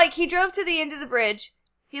 Well, like, he drove to the end of the bridge,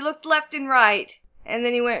 he looked left and right, and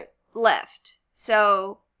then he went left.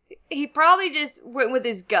 So, he probably just went with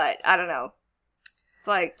his gut. I don't know. It's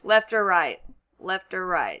like, left or right. Left or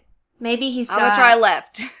right. Maybe he's got... I'm gonna try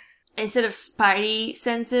left. Instead of spidey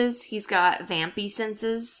senses, he's got vampy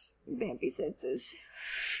senses. Vampy senses.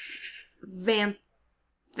 Vamp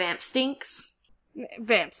stinks.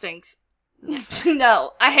 Vamp stinks.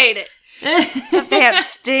 No, I hate it. The vamp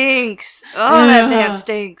stinks. Oh, that vamp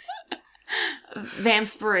stinks.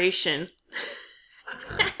 Vampspiration.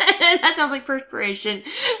 That sounds like perspiration.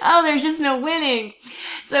 Oh, there's just no winning.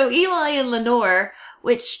 So Eli and Lenore,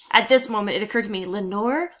 which at this moment it occurred to me,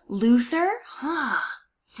 Lenore? Luther? Huh.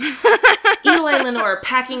 Eli and Lenore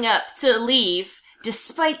packing up to leave,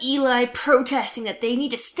 despite Eli protesting that they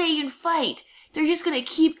need to stay and fight. They're just gonna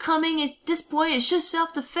keep coming. At this point, it's just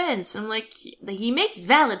self-defense. I'm like, he makes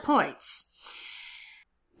valid points.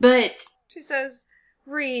 But... She says,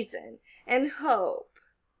 reason and hope.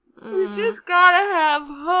 We just gotta have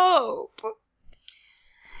hope.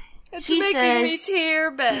 It's making me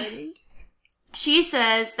tear bend. She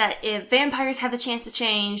says that if vampires have the chance to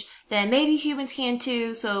change, then maybe humans can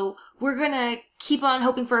too, so we're gonna keep on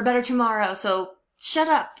hoping for a better tomorrow, so shut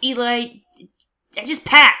up, Eli. Just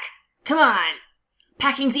pack! Come on!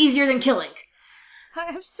 Packing's easier than killing. I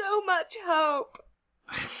have so much hope.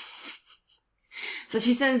 So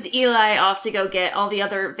she sends Eli off to go get all the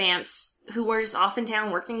other vamps who were just off in town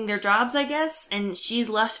working their jobs, I guess, and she's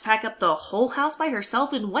left to pack up the whole house by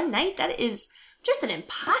herself in one night. That is just an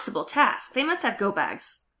impossible task. They must have go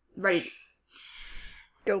bags ready.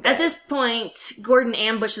 Go bags. At this point, Gordon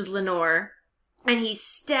ambushes Lenore, and he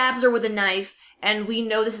stabs her with a knife, and we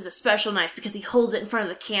know this is a special knife because he holds it in front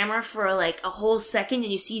of the camera for like a whole second,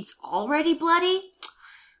 and you see it's already bloody.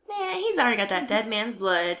 Man, he's already got that dead man's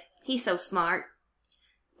blood. He's so smart.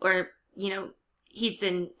 Or, you know, he's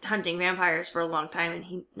been hunting vampires for a long time, and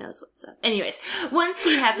he knows what's up. Anyways, once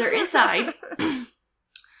he has her inside...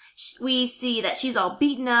 we see that she's all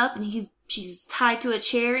beaten up and she's tied to a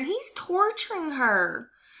chair and he's torturing her.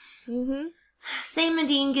 Mm-hmm. Sam and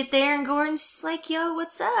Dean get there and Gordon's like, yo,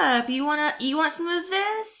 what's up? You want some of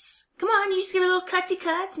this? Come on, you just give her little cutsy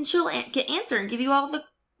cuts and she'll get answer and give you all the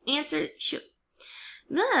answer.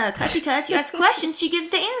 Cutsy cuts, you ask questions, she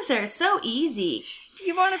gives the answer. So easy. Do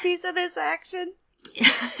you want a piece of this action?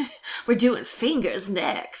 We're doing fingers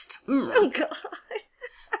next. Oh, God.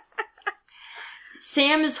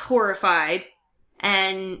 Sam is horrified,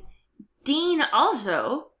 and Dean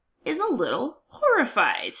also is a little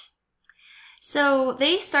horrified. So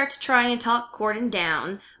they start to try and talk Gordon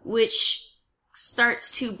down, which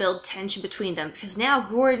starts to build tension between them, because now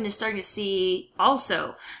Gordon is starting to see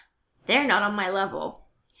also, they're not on my level.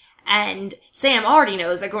 And Sam already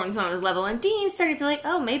knows that Gordon's not on his level, and Dean's starting to feel like,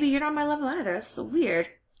 oh, maybe you're not on my level either. That's so weird.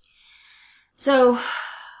 So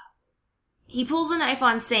he pulls a knife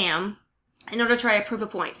on Sam in order to try to prove a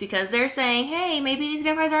point, because they're saying, hey, maybe these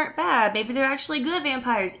vampires aren't bad. Maybe they're actually good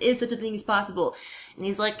vampires, if such a thing is possible. And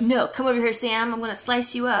he's like, no, come over here, Sam. I'm going to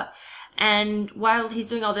slice you up. And while he's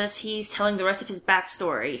doing all this, he's telling the rest of his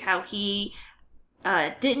backstory, how he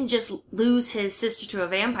didn't just lose his sister to a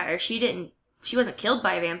vampire. She wasn't killed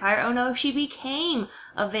by a vampire. Oh no, she became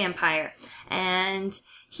a vampire. And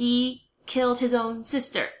he killed his own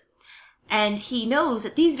sister. And he knows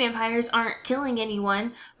that these vampires aren't killing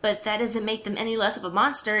anyone, but that doesn't make them any less of a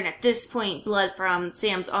monster. And at this point, blood from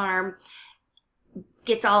Sam's arm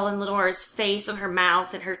gets all in Lenore's face and her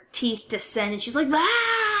mouth, and her teeth descend, and she's like,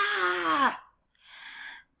 ah!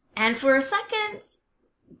 And for a second,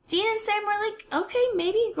 Dean and Sam were like, okay,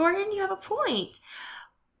 maybe, Gordon, you have a point.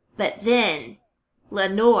 But then,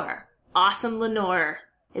 Lenore, awesome Lenore,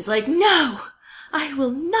 is like, no! I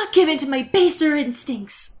will not give in to my baser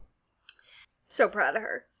instincts! So proud of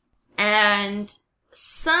her. And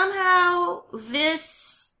somehow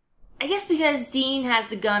this... I guess because Dean has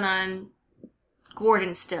the gun on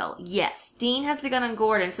Gordon still. Yes, Dean has the gun on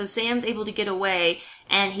Gordon, so Sam's able to get away,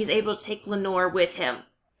 and he's able to take Lenore with him.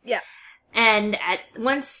 Yeah. And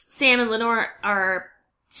once Sam and Lenore are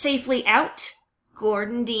safely out,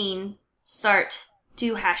 Gordon and Dean start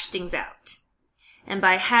to hash things out. And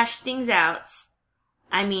by hash things out,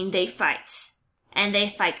 I mean they fight. And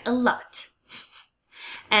they fight a lot.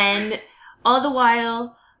 And all the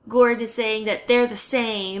while, Gordon is saying that they're the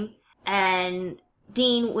same, and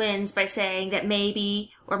Dean wins by saying that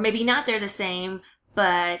maybe, or maybe not they're the same,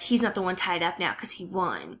 but he's not the one tied up now because he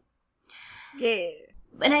won. Yeah.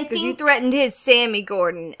 And I Because think... you threatened his Sammy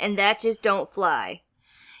Gordon, and that just don't fly.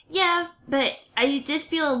 Yeah, but I did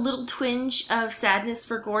feel a little twinge of sadness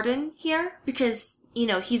for Gordon here because, you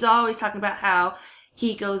know, he's always talking about how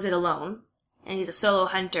he goes it alone and he's a solo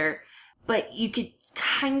hunter. But you could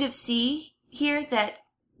kind of see here that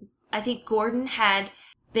I think Gordon had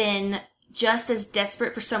been just as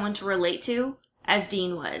desperate for someone to relate to as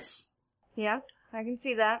Dean was. Yeah, I can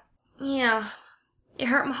see that. Yeah, it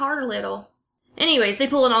hurt my heart a little. Anyways, they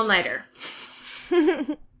pull an all-nighter.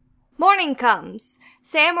 Morning comes.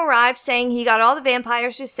 Sam arrives saying he got all the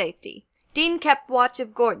vampires to safety. Dean kept watch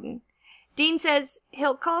of Gordon. Dean says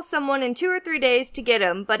he'll call someone in 2 or 3 days to get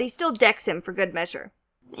him, but he still decks him for good measure.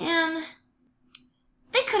 Man,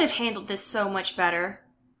 they could have handled this so much better.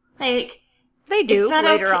 Like, They do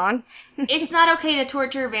later on. It's not okay to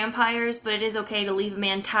torture vampires, but it is okay to leave a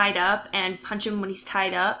man tied up and punch him when he's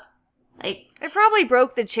tied up. Like, It probably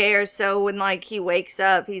broke the chair, so when, like, he wakes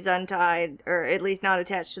up, he's untied, or at least not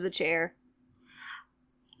attached to the chair.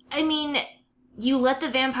 I mean, you let the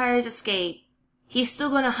vampires escape. He's still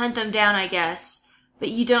going to hunt them down, I guess. But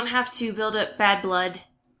you don't have to build up bad blood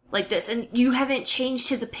like this. And you haven't changed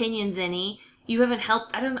his opinions any. You haven't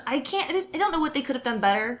helped. I don't know what they could have done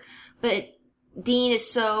better. But Dean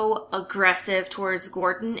is so aggressive towards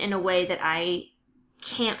Gordon in a way that I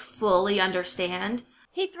can't fully understand.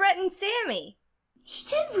 He threatened Sammy. He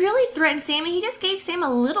didn't really threaten Sammy. He just gave Sam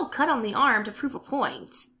a little cut on the arm to prove a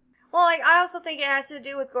point. Well, like, I also think it has to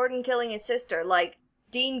do with Gordon killing his sister. Like,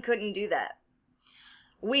 Dean couldn't do that.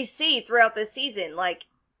 We see throughout the season, like,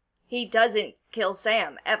 he doesn't kill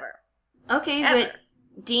Sam, ever. Okay, Ever.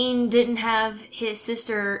 but Dean didn't have his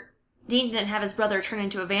brother turn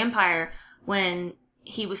into a vampire when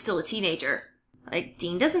he was still a teenager. Like,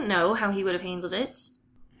 Dean doesn't know how he would have handled it.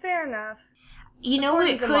 Fair enough. You know what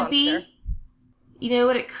it Gordon's a could be? monster. You know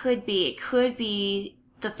what it could be? It could be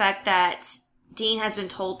the fact that Dean has been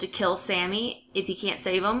told to kill Sammy if he can't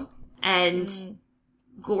save him, and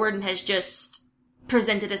Gordon has just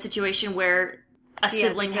presented a situation where a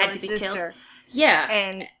sibling had to be killed. Yeah.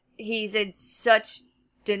 And he's in such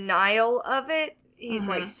denial of it. He's,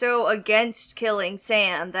 like, so against killing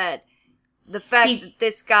Sam that the fact that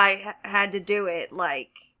this guy had to do it,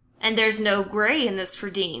 like... And there's no gray in this for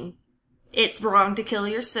Dean. It's wrong to kill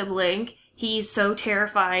your sibling. He's so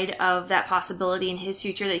terrified of that possibility in his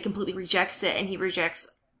future that he completely rejects it, and he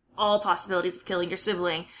rejects all possibilities of killing your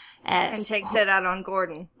sibling. And takes it out on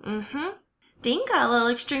Gordon. Mm-hmm. Dean got a little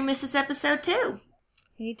extremist this episode, too.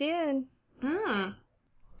 He did. Mm.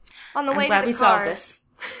 On the way I'm glad to the we car, solved this.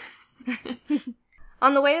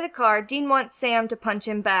 On the way to the car, Dean wants Sam to punch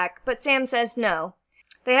him back, but Sam says no.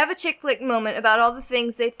 They have a chick flick moment about all the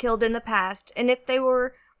things they've killed in the past, and if they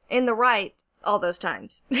were in the right all those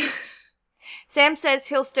times. Sam says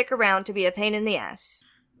he'll stick around to be a pain in the ass.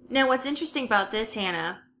 Now, what's interesting about this,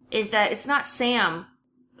 Hannah, is that it's not Sam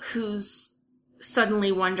who's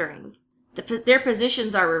suddenly wondering. Their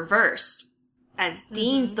positions are reversed, as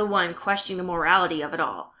Dean's the one questioning the morality of it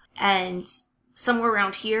all. And somewhere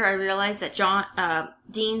around here, I realized that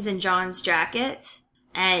Dean's in John's jacket,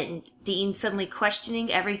 and Dean's suddenly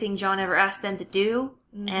questioning everything John ever asked them to do.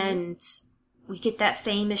 And we get that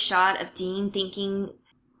famous shot of Dean thinking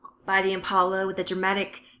by the Impala with the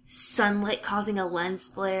dramatic sunlight causing a lens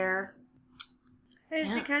flare.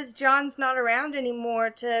 It's because John's not around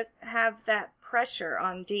anymore to have that pressure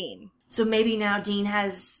on Dean. So maybe now Dean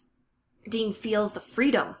feels the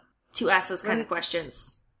freedom to ask those kind of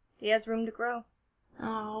questions. He has room to grow.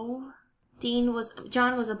 Oh,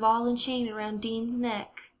 John was a ball and chain around Dean's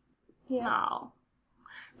neck. Yeah. Oh,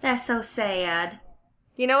 that's so sad.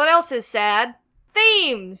 You know what else is sad?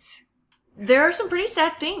 Themes! There are some pretty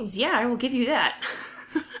sad themes. Yeah, I will give you that.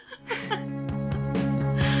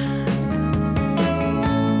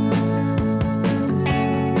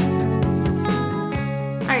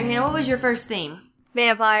 Alright, Hannah, what was your first theme?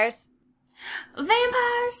 Vampires.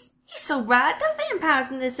 Vampires! You're so right. The vampires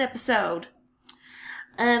in this episode.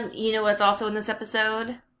 You know what's also in this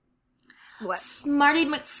episode? What?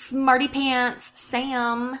 Smarty Pants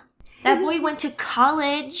Sam. That boy went to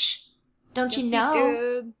college. Don't you know?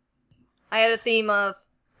 Good. I had a theme of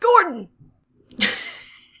Gordon!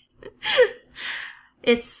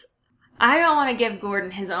 I don't want to give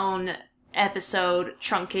Gordon his own episode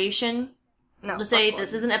truncation. No, Let's say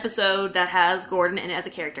this is an episode that has Gordon in it as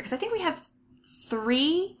a character. Because I think we have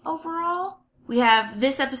 3 overall. We have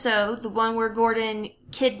this episode, the one where Gordon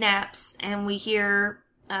kidnaps and we hear...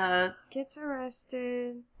 Gets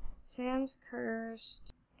arrested. Sam's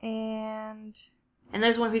cursed. And... And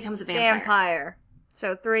there's one who becomes a vampire. Vampire.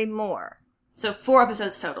 So 3 more. So 4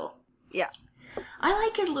 episodes total. Yeah. I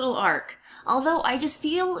like his little arc. Although I just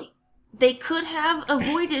feel they could have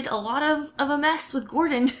avoided a lot of a mess with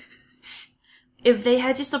Gordon if they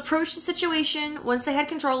had just approached the situation, once they had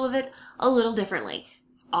control of it, a little differently.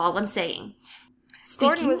 That's all I'm saying.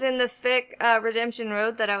 Gordon was in the fic Redemption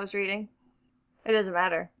Road that I was reading. It doesn't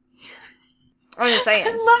matter. I'm just saying.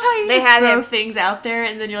 I love how you They just had throw him- things out there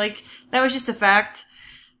and then you're like, that was just a fact.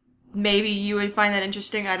 Maybe you would find that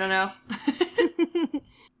interesting, I don't know.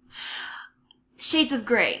 Shades of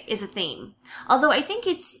Grey is a theme. Although I think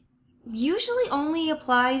it's usually only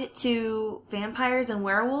applied to vampires and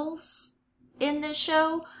werewolves in this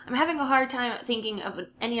show. I'm having a hard time thinking of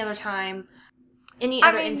any other time, any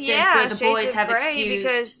other instance where the Shades boys of have Grey, excused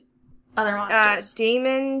because, other monsters.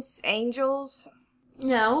 demons, angels.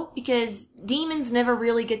 No, because demons never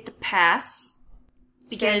really get the pass. Sam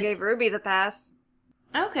Because gave Ruby the pass.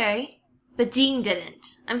 okay, but Dean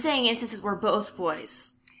didn't. I'm saying instances where both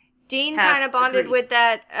boys. Dean Have kind of bonded agreed. with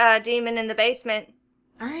that demon in the basement.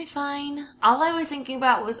 Alright, fine. All I was thinking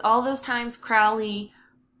about was all those times Crowley,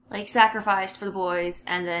 sacrificed for the boys,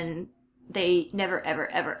 and then they never, ever,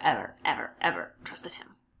 ever, ever, ever, ever trusted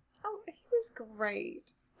him. Oh, he was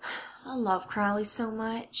great. I love Crowley so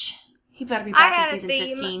much. He better be I back had in a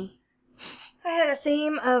season theme. 15. I had a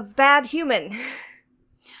theme of bad human.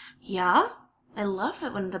 Yeah? I love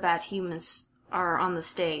it when the bad humans are on the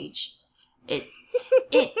stage.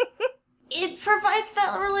 It provides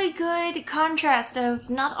that really good contrast of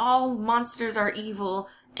not all monsters are evil,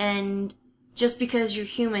 and just because you're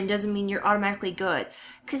human doesn't mean you're automatically good.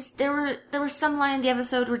 Because there was some line in the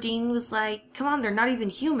episode where Dean was like, come on, they're not even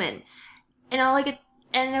human. And I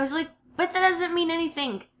was like, but that doesn't mean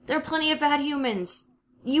anything. There are plenty of bad humans.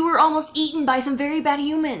 You were almost eaten by some very bad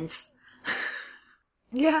humans.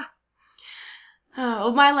 Yeah.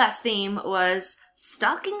 Oh, my last theme was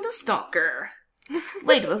stalking the stalker.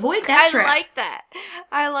 Way to avoid that trap.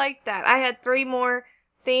 I like that. I had 3 more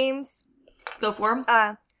themes. Go for him.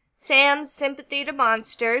 Sam's sympathy to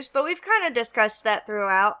monsters, but we've kind of discussed that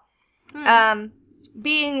throughout.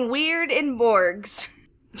 Being weird in morgues.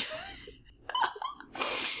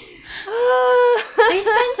 They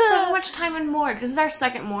spend so much time in morgues. This is our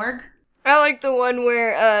second morgue. I like the one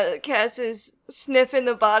where Cass is sniffing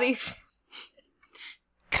the body.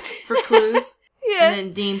 For clues. Yeah. And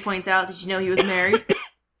then Dean points out, did you know he was married?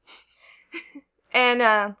 And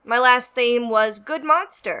my last theme was good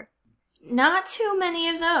monster. Not too many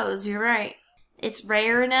of those, you're right. It's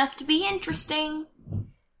rare enough to be interesting.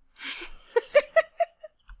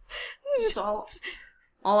 That's all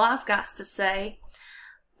I've got to say.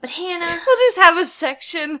 But Hannah... We'll just have a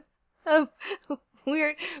section of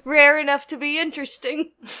weird, rare enough to be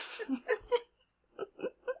interesting.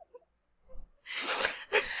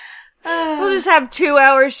 We'll just have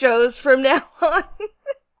 2-hour shows from now on.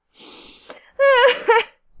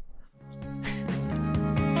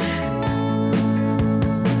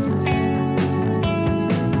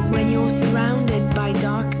 When you're surrounded by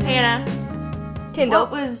darkness. Hannah, Kindle.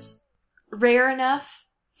 what was rare enough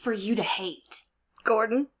for you to hate?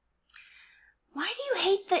 Gordon. Why do you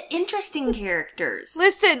hate the interesting characters?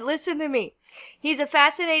 Listen to me. He's a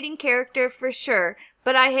fascinating character for sure,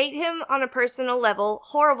 but I hate him on a personal level.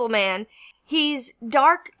 Horrible man. He's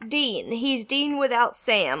Dark Dean. He's Dean without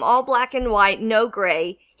Sam. All black and white, no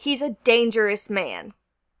gray. He's a dangerous man.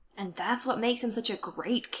 And that's what makes him such a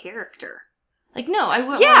great character. No, I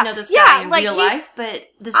wouldn't Yeah, want to know this guy yeah, in like, real he's- life, but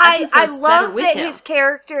this I episode's better love with that him. his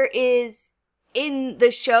character is in the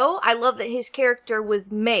show. I love that his character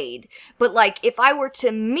was made. But, if I were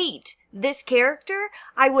to meet this character,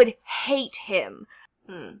 I would hate him.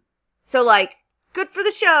 So, good for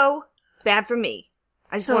the show, bad for me.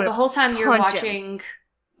 I just So wanna the whole time you're punch him. watching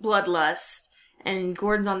Bloodlust and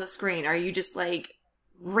Gordon's on the screen, are you just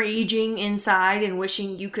raging inside and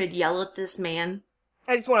wishing you could yell at this man?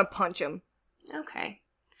 I just want to punch him. Okay.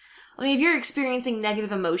 I mean, if you're experiencing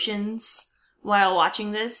negative emotions while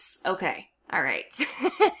watching this, okay. Alright.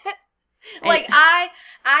 I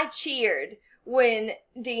cheered when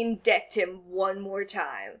Dean decked him one more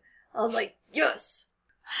time. I was like, yes!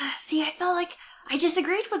 See, I felt like I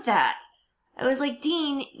disagreed with that. I was like,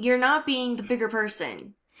 Dean, you're not being the bigger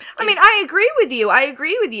person. I mean, I agree with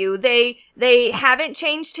you. They haven't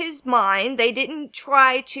changed his mind. They didn't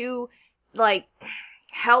try to,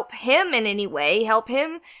 help him in any way, help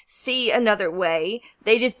him see another way.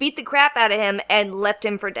 They just beat the crap out of him and left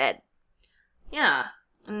him for dead. Yeah.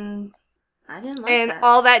 I didn't like And that.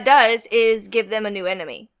 all that does is give them a new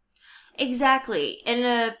enemy. Exactly.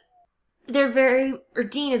 And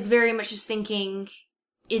Dean is very much just thinking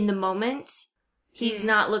in the moment. He's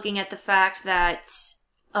not looking at the fact that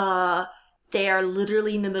they are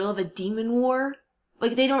literally in the middle of a demon war.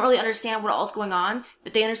 Like, they don't really understand what all's going on,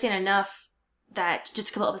 but they understand enough that just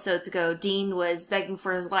a couple episodes ago, Dean was begging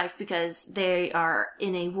for his life because they are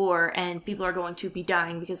in a war and people are going to be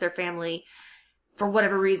dying because their family, for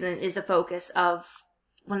whatever reason, is the focus of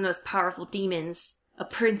one of those powerful demons, a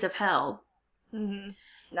prince of hell. Mm-hmm.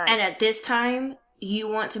 Nice. And at this time, you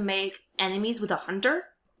want to make enemies with a hunter?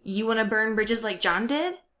 You want to burn bridges like John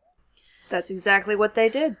did? That's exactly what they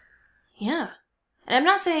did. Yeah. And I'm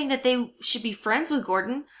not saying that they should be friends with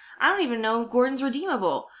Gordon. I don't even know if Gordon's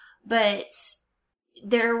redeemable. But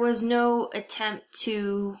there was no attempt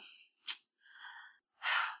to...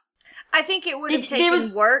 I think it would have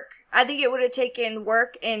taken work. I think it would have taken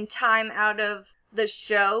work and time out of the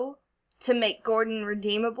show to make Gordon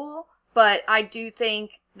redeemable. But I do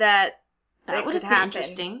think that would have been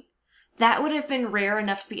interesting. That would have been rare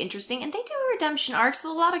enough to be interesting. And they do redemption arcs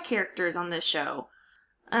with a lot of characters on this show.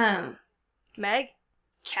 Meg?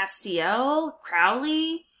 Castiel,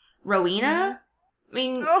 Crowley, Rowena. I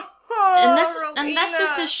mean, Rowena. And that's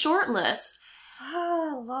just a short list.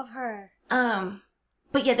 Oh, love her.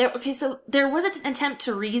 But yeah, so there was an attempt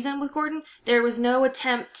to reason with Gordon. There was no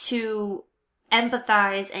attempt to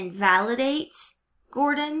empathize and validate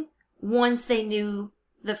Gordon once they knew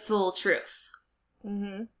the full truth.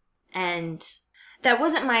 Mm-hmm. And that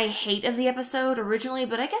wasn't my hate of the episode originally,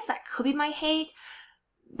 but I guess that could be my hate.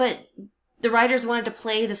 But the writers wanted to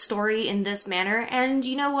play the story in this manner, and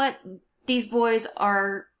you know what? These boys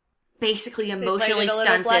are basically emotionally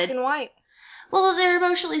stunted. Black and white. Well, they're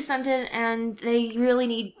emotionally stunted, and they really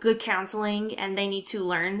need good counseling, and they need to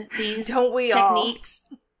learn these techniques.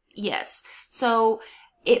 Yes. So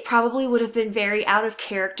it probably would have been very out of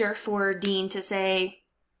character for Dean to say,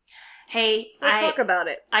 hey, let's talk about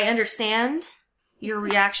it. I understand your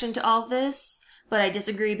reaction to all this, but I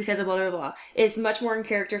disagree because of blah, blah, blah. It's much more in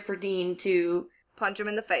character for Dean to... punch him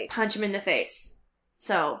in the face.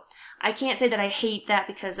 So, I can't say that I hate that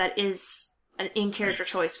because that is an in-character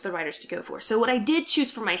choice for the writers to go for. So what I did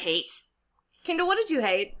choose for my hate... Kendall, what did you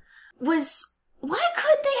hate? Was, why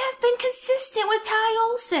couldn't they have been consistent with Ty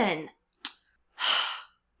Olsson?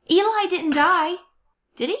 Eli didn't die.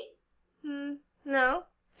 Did he? No.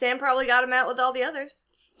 Sam probably got him out with all the others.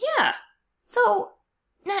 Yeah. So,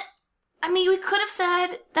 I mean, we could have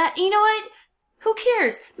said that, you know what? Who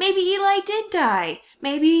cares? Maybe Eli did die.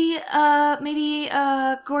 Maybe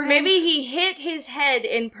Gordon... Maybe he hit his head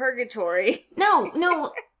in purgatory.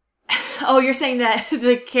 No. Oh, you're saying that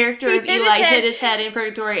the character of Eli hit his head in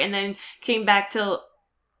purgatory and then came back to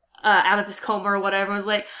out of his coma or whatever, was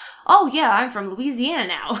like, oh yeah, I'm from Louisiana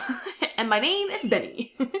now. And my name is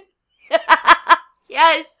Benny.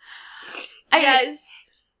 Yes.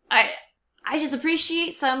 I just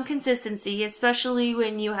appreciate some consistency, especially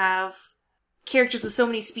when you have characters with so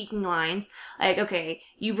many speaking lines. Like, okay,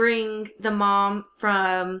 you bring the mom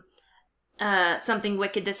from Something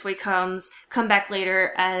Wicked This Way Comes, come back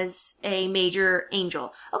later as a major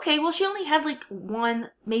angel. Okay, well, she only had like 1,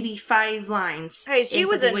 maybe 5 lines. Hey, she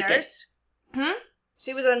was a nurse.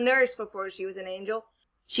 She was a nurse before she was an angel.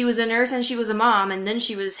 She was a nurse and she was a mom, and then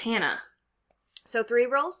she was Hannah. So 3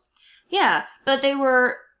 roles? Yeah, but they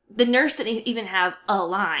were... The nurse didn't even have a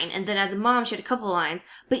line, and then as a mom, she had a couple of lines.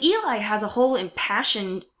 But Eli has a whole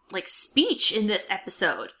impassioned, speech in this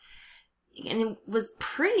episode. And it was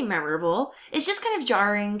pretty memorable. It's just kind of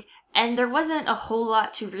jarring, and there wasn't a whole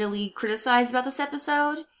lot to really criticize about this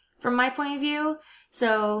episode, from my point of view.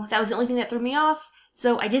 So that was the only thing that threw me off,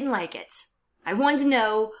 so I didn't like it. I wanted to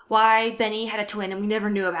know why Benny had a twin, and we never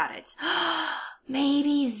knew about it.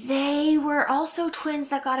 Maybe they were also twins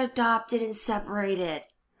that got adopted and separated.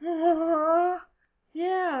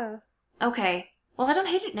 Yeah. Okay. Well, I don't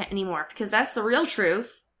hate it anymore, because that's the real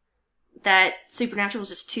truth. That Supernatural was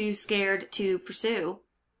just too scared to pursue.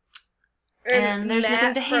 And there's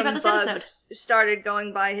nothing to hate about this episode. Started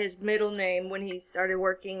going by his middle name when he started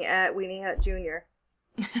working at Weenie Hut Jr.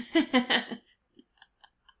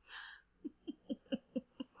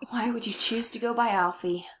 Why would you choose to go by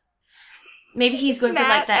Alfie? Maybe he's going for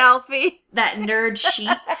Matt that Alfie. That nerd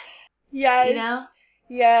chic. Yes. You know?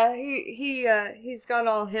 Yeah, he's gone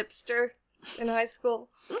all hipster in high school.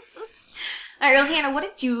 Alright, well, Hannah, what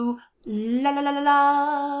did you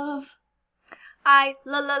love? I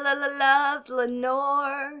loved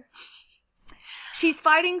Lenore. She's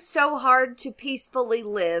fighting so hard to peacefully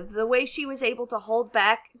live. The way she was able to hold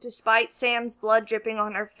back despite Sam's blood dripping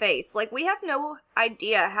on her face. We have no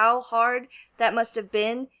idea how hard that must have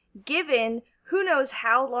been, given who knows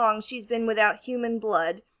how long she's been without human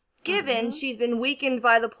blood. given she's been weakened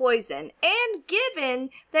by the poison, and given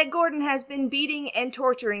that Gordon has been beating and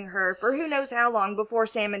torturing her for who knows how long before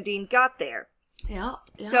Sam and Dean got there. Yeah.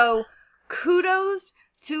 So, kudos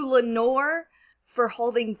to Lenore for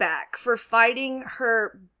holding back, for fighting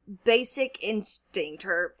her basic instinct,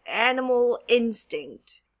 her animal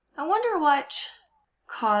instinct. I wonder what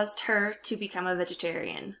caused her to become a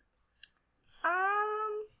vegetarian.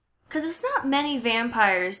 Because it's not many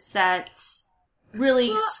vampires that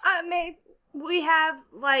really we have,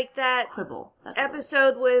 like, that quibble. That's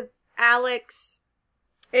episode with Alex,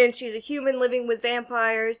 and she's a human living with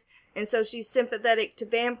vampires, and so she's sympathetic to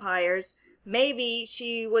vampires. Maybe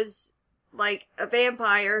she was, like, a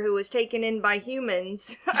vampire who was taken in by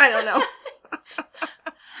humans. I don't know.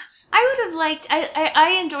 I would have liked...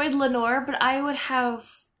 I enjoyed Lenore, but I would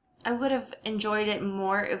have enjoyed it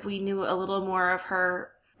more if we knew a little more of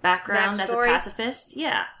her background as a pacifist.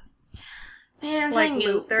 Yeah. Man, I'm telling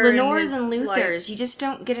you, Lenores and Luthers, you just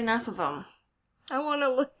don't get enough of them. I want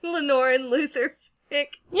a Lenore and Luther fic.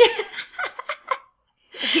 Yeah.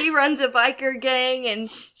 He runs a biker gang, and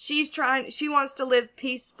she wants to live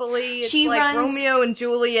peacefully. It's like Romeo and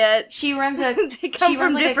Juliet. She runs they come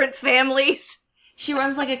from different families. She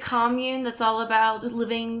runs like a commune that's all about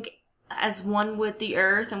living as one with the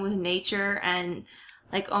earth and with nature, and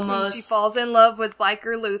like almost... And she falls in love with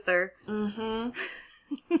biker Luther. Mm-hmm.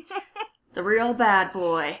 The real bad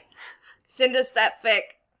boy. Send us that fic.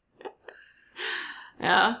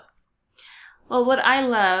 Yeah. Well, what I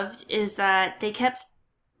loved is that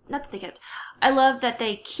I love that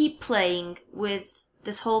they keep playing with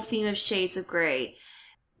this whole theme of shades of gray.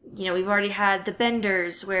 You know, we've already had the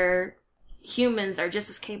Benders, where humans are just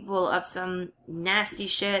as capable of some nasty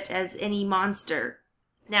shit as any monster.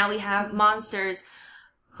 Now we have monsters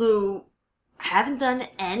who haven't done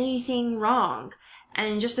anything wrong. And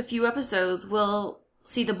in just a few episodes, we'll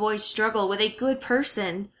see the boys struggle with a good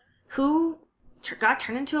person who got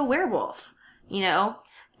turned into a werewolf, you know?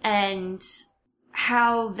 And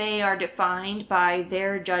how they are defined by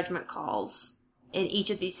their judgment calls in each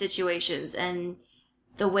of these situations, and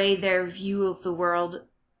the way their view of the world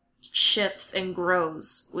shifts and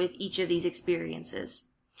grows with each of these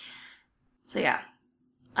experiences. So yeah,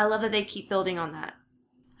 I love that they keep building on that.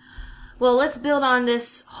 Well, let's build on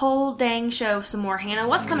this whole dang show some more, Hannah.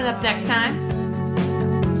 What's coming up next time?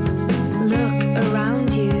 Look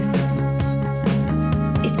around you.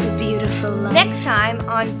 It's a beautiful life. Next time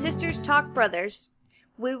on Sisters Talk Brothers,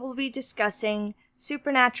 we will be discussing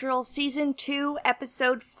Supernatural Season 2,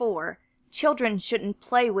 Episode 4, Children Shouldn't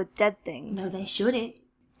Play with Dead Things. No, they shouldn't.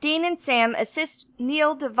 Dean and Sam assist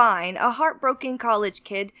Neil Devine, a heartbroken college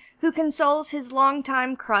kid who consoles his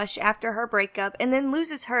longtime crush after her breakup and then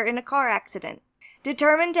loses her in a car accident.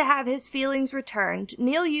 Determined to have his feelings returned,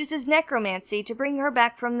 Neil uses necromancy to bring her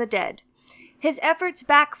back from the dead. His efforts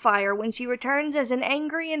backfire when she returns as an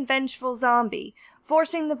angry and vengeful zombie,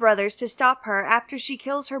 forcing the brothers to stop her after she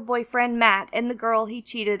kills her boyfriend Matt and the girl he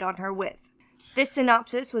cheated on her with. This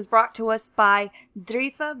synopsis was brought to us by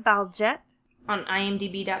Drifa Baljet on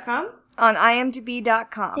IMDb.com. On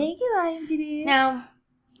IMDb.com. Thank you, IMDb. Now,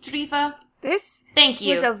 Drifa, thank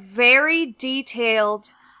you. Was a very detailed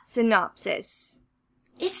synopsis.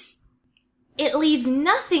 It leaves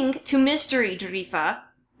nothing to mystery, Drifa.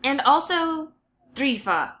 And also,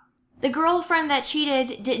 Drifa, the girlfriend that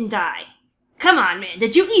cheated didn't die. Come on, man,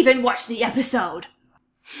 did you even watch the episode?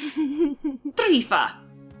 Drifa.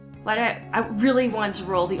 I really want to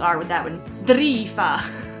roll the R with that one. Drifa.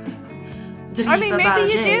 Drifa, I mean, maybe Baljet.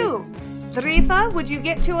 you do. Drifa, would you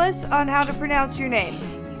get to us on how to pronounce your name?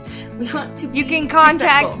 We want to be You can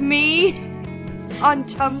contact respectful. me on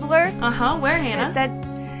Tumblr. Uh-huh, where, Hannah? That's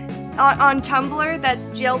on Tumblr, that's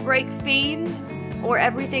Jailbreak Fiend or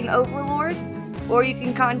Everything Overlord. Or you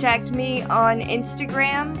can contact me on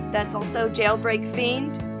Instagram, that's also Jailbreak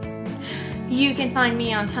Fiend. You can find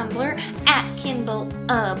me on Tumblr at Kindle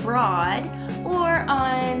Abroad, or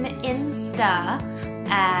on Insta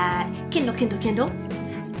at Kindle.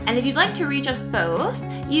 And if you'd like to reach us both,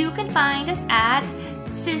 you can find us at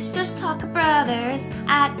Sisters Talk Brothers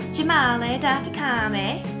at gmail.com.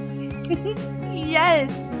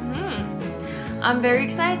 Yes. I'm very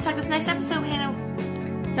excited to talk this next episode, Hannah.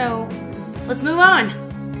 So, let's move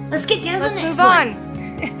on. Let's get down to the next one.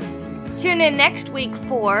 On. Tune in next week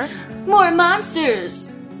for more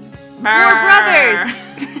monsters. More brothers.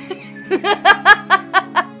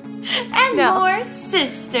 And more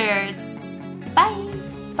sisters. Bye.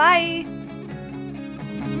 Bye.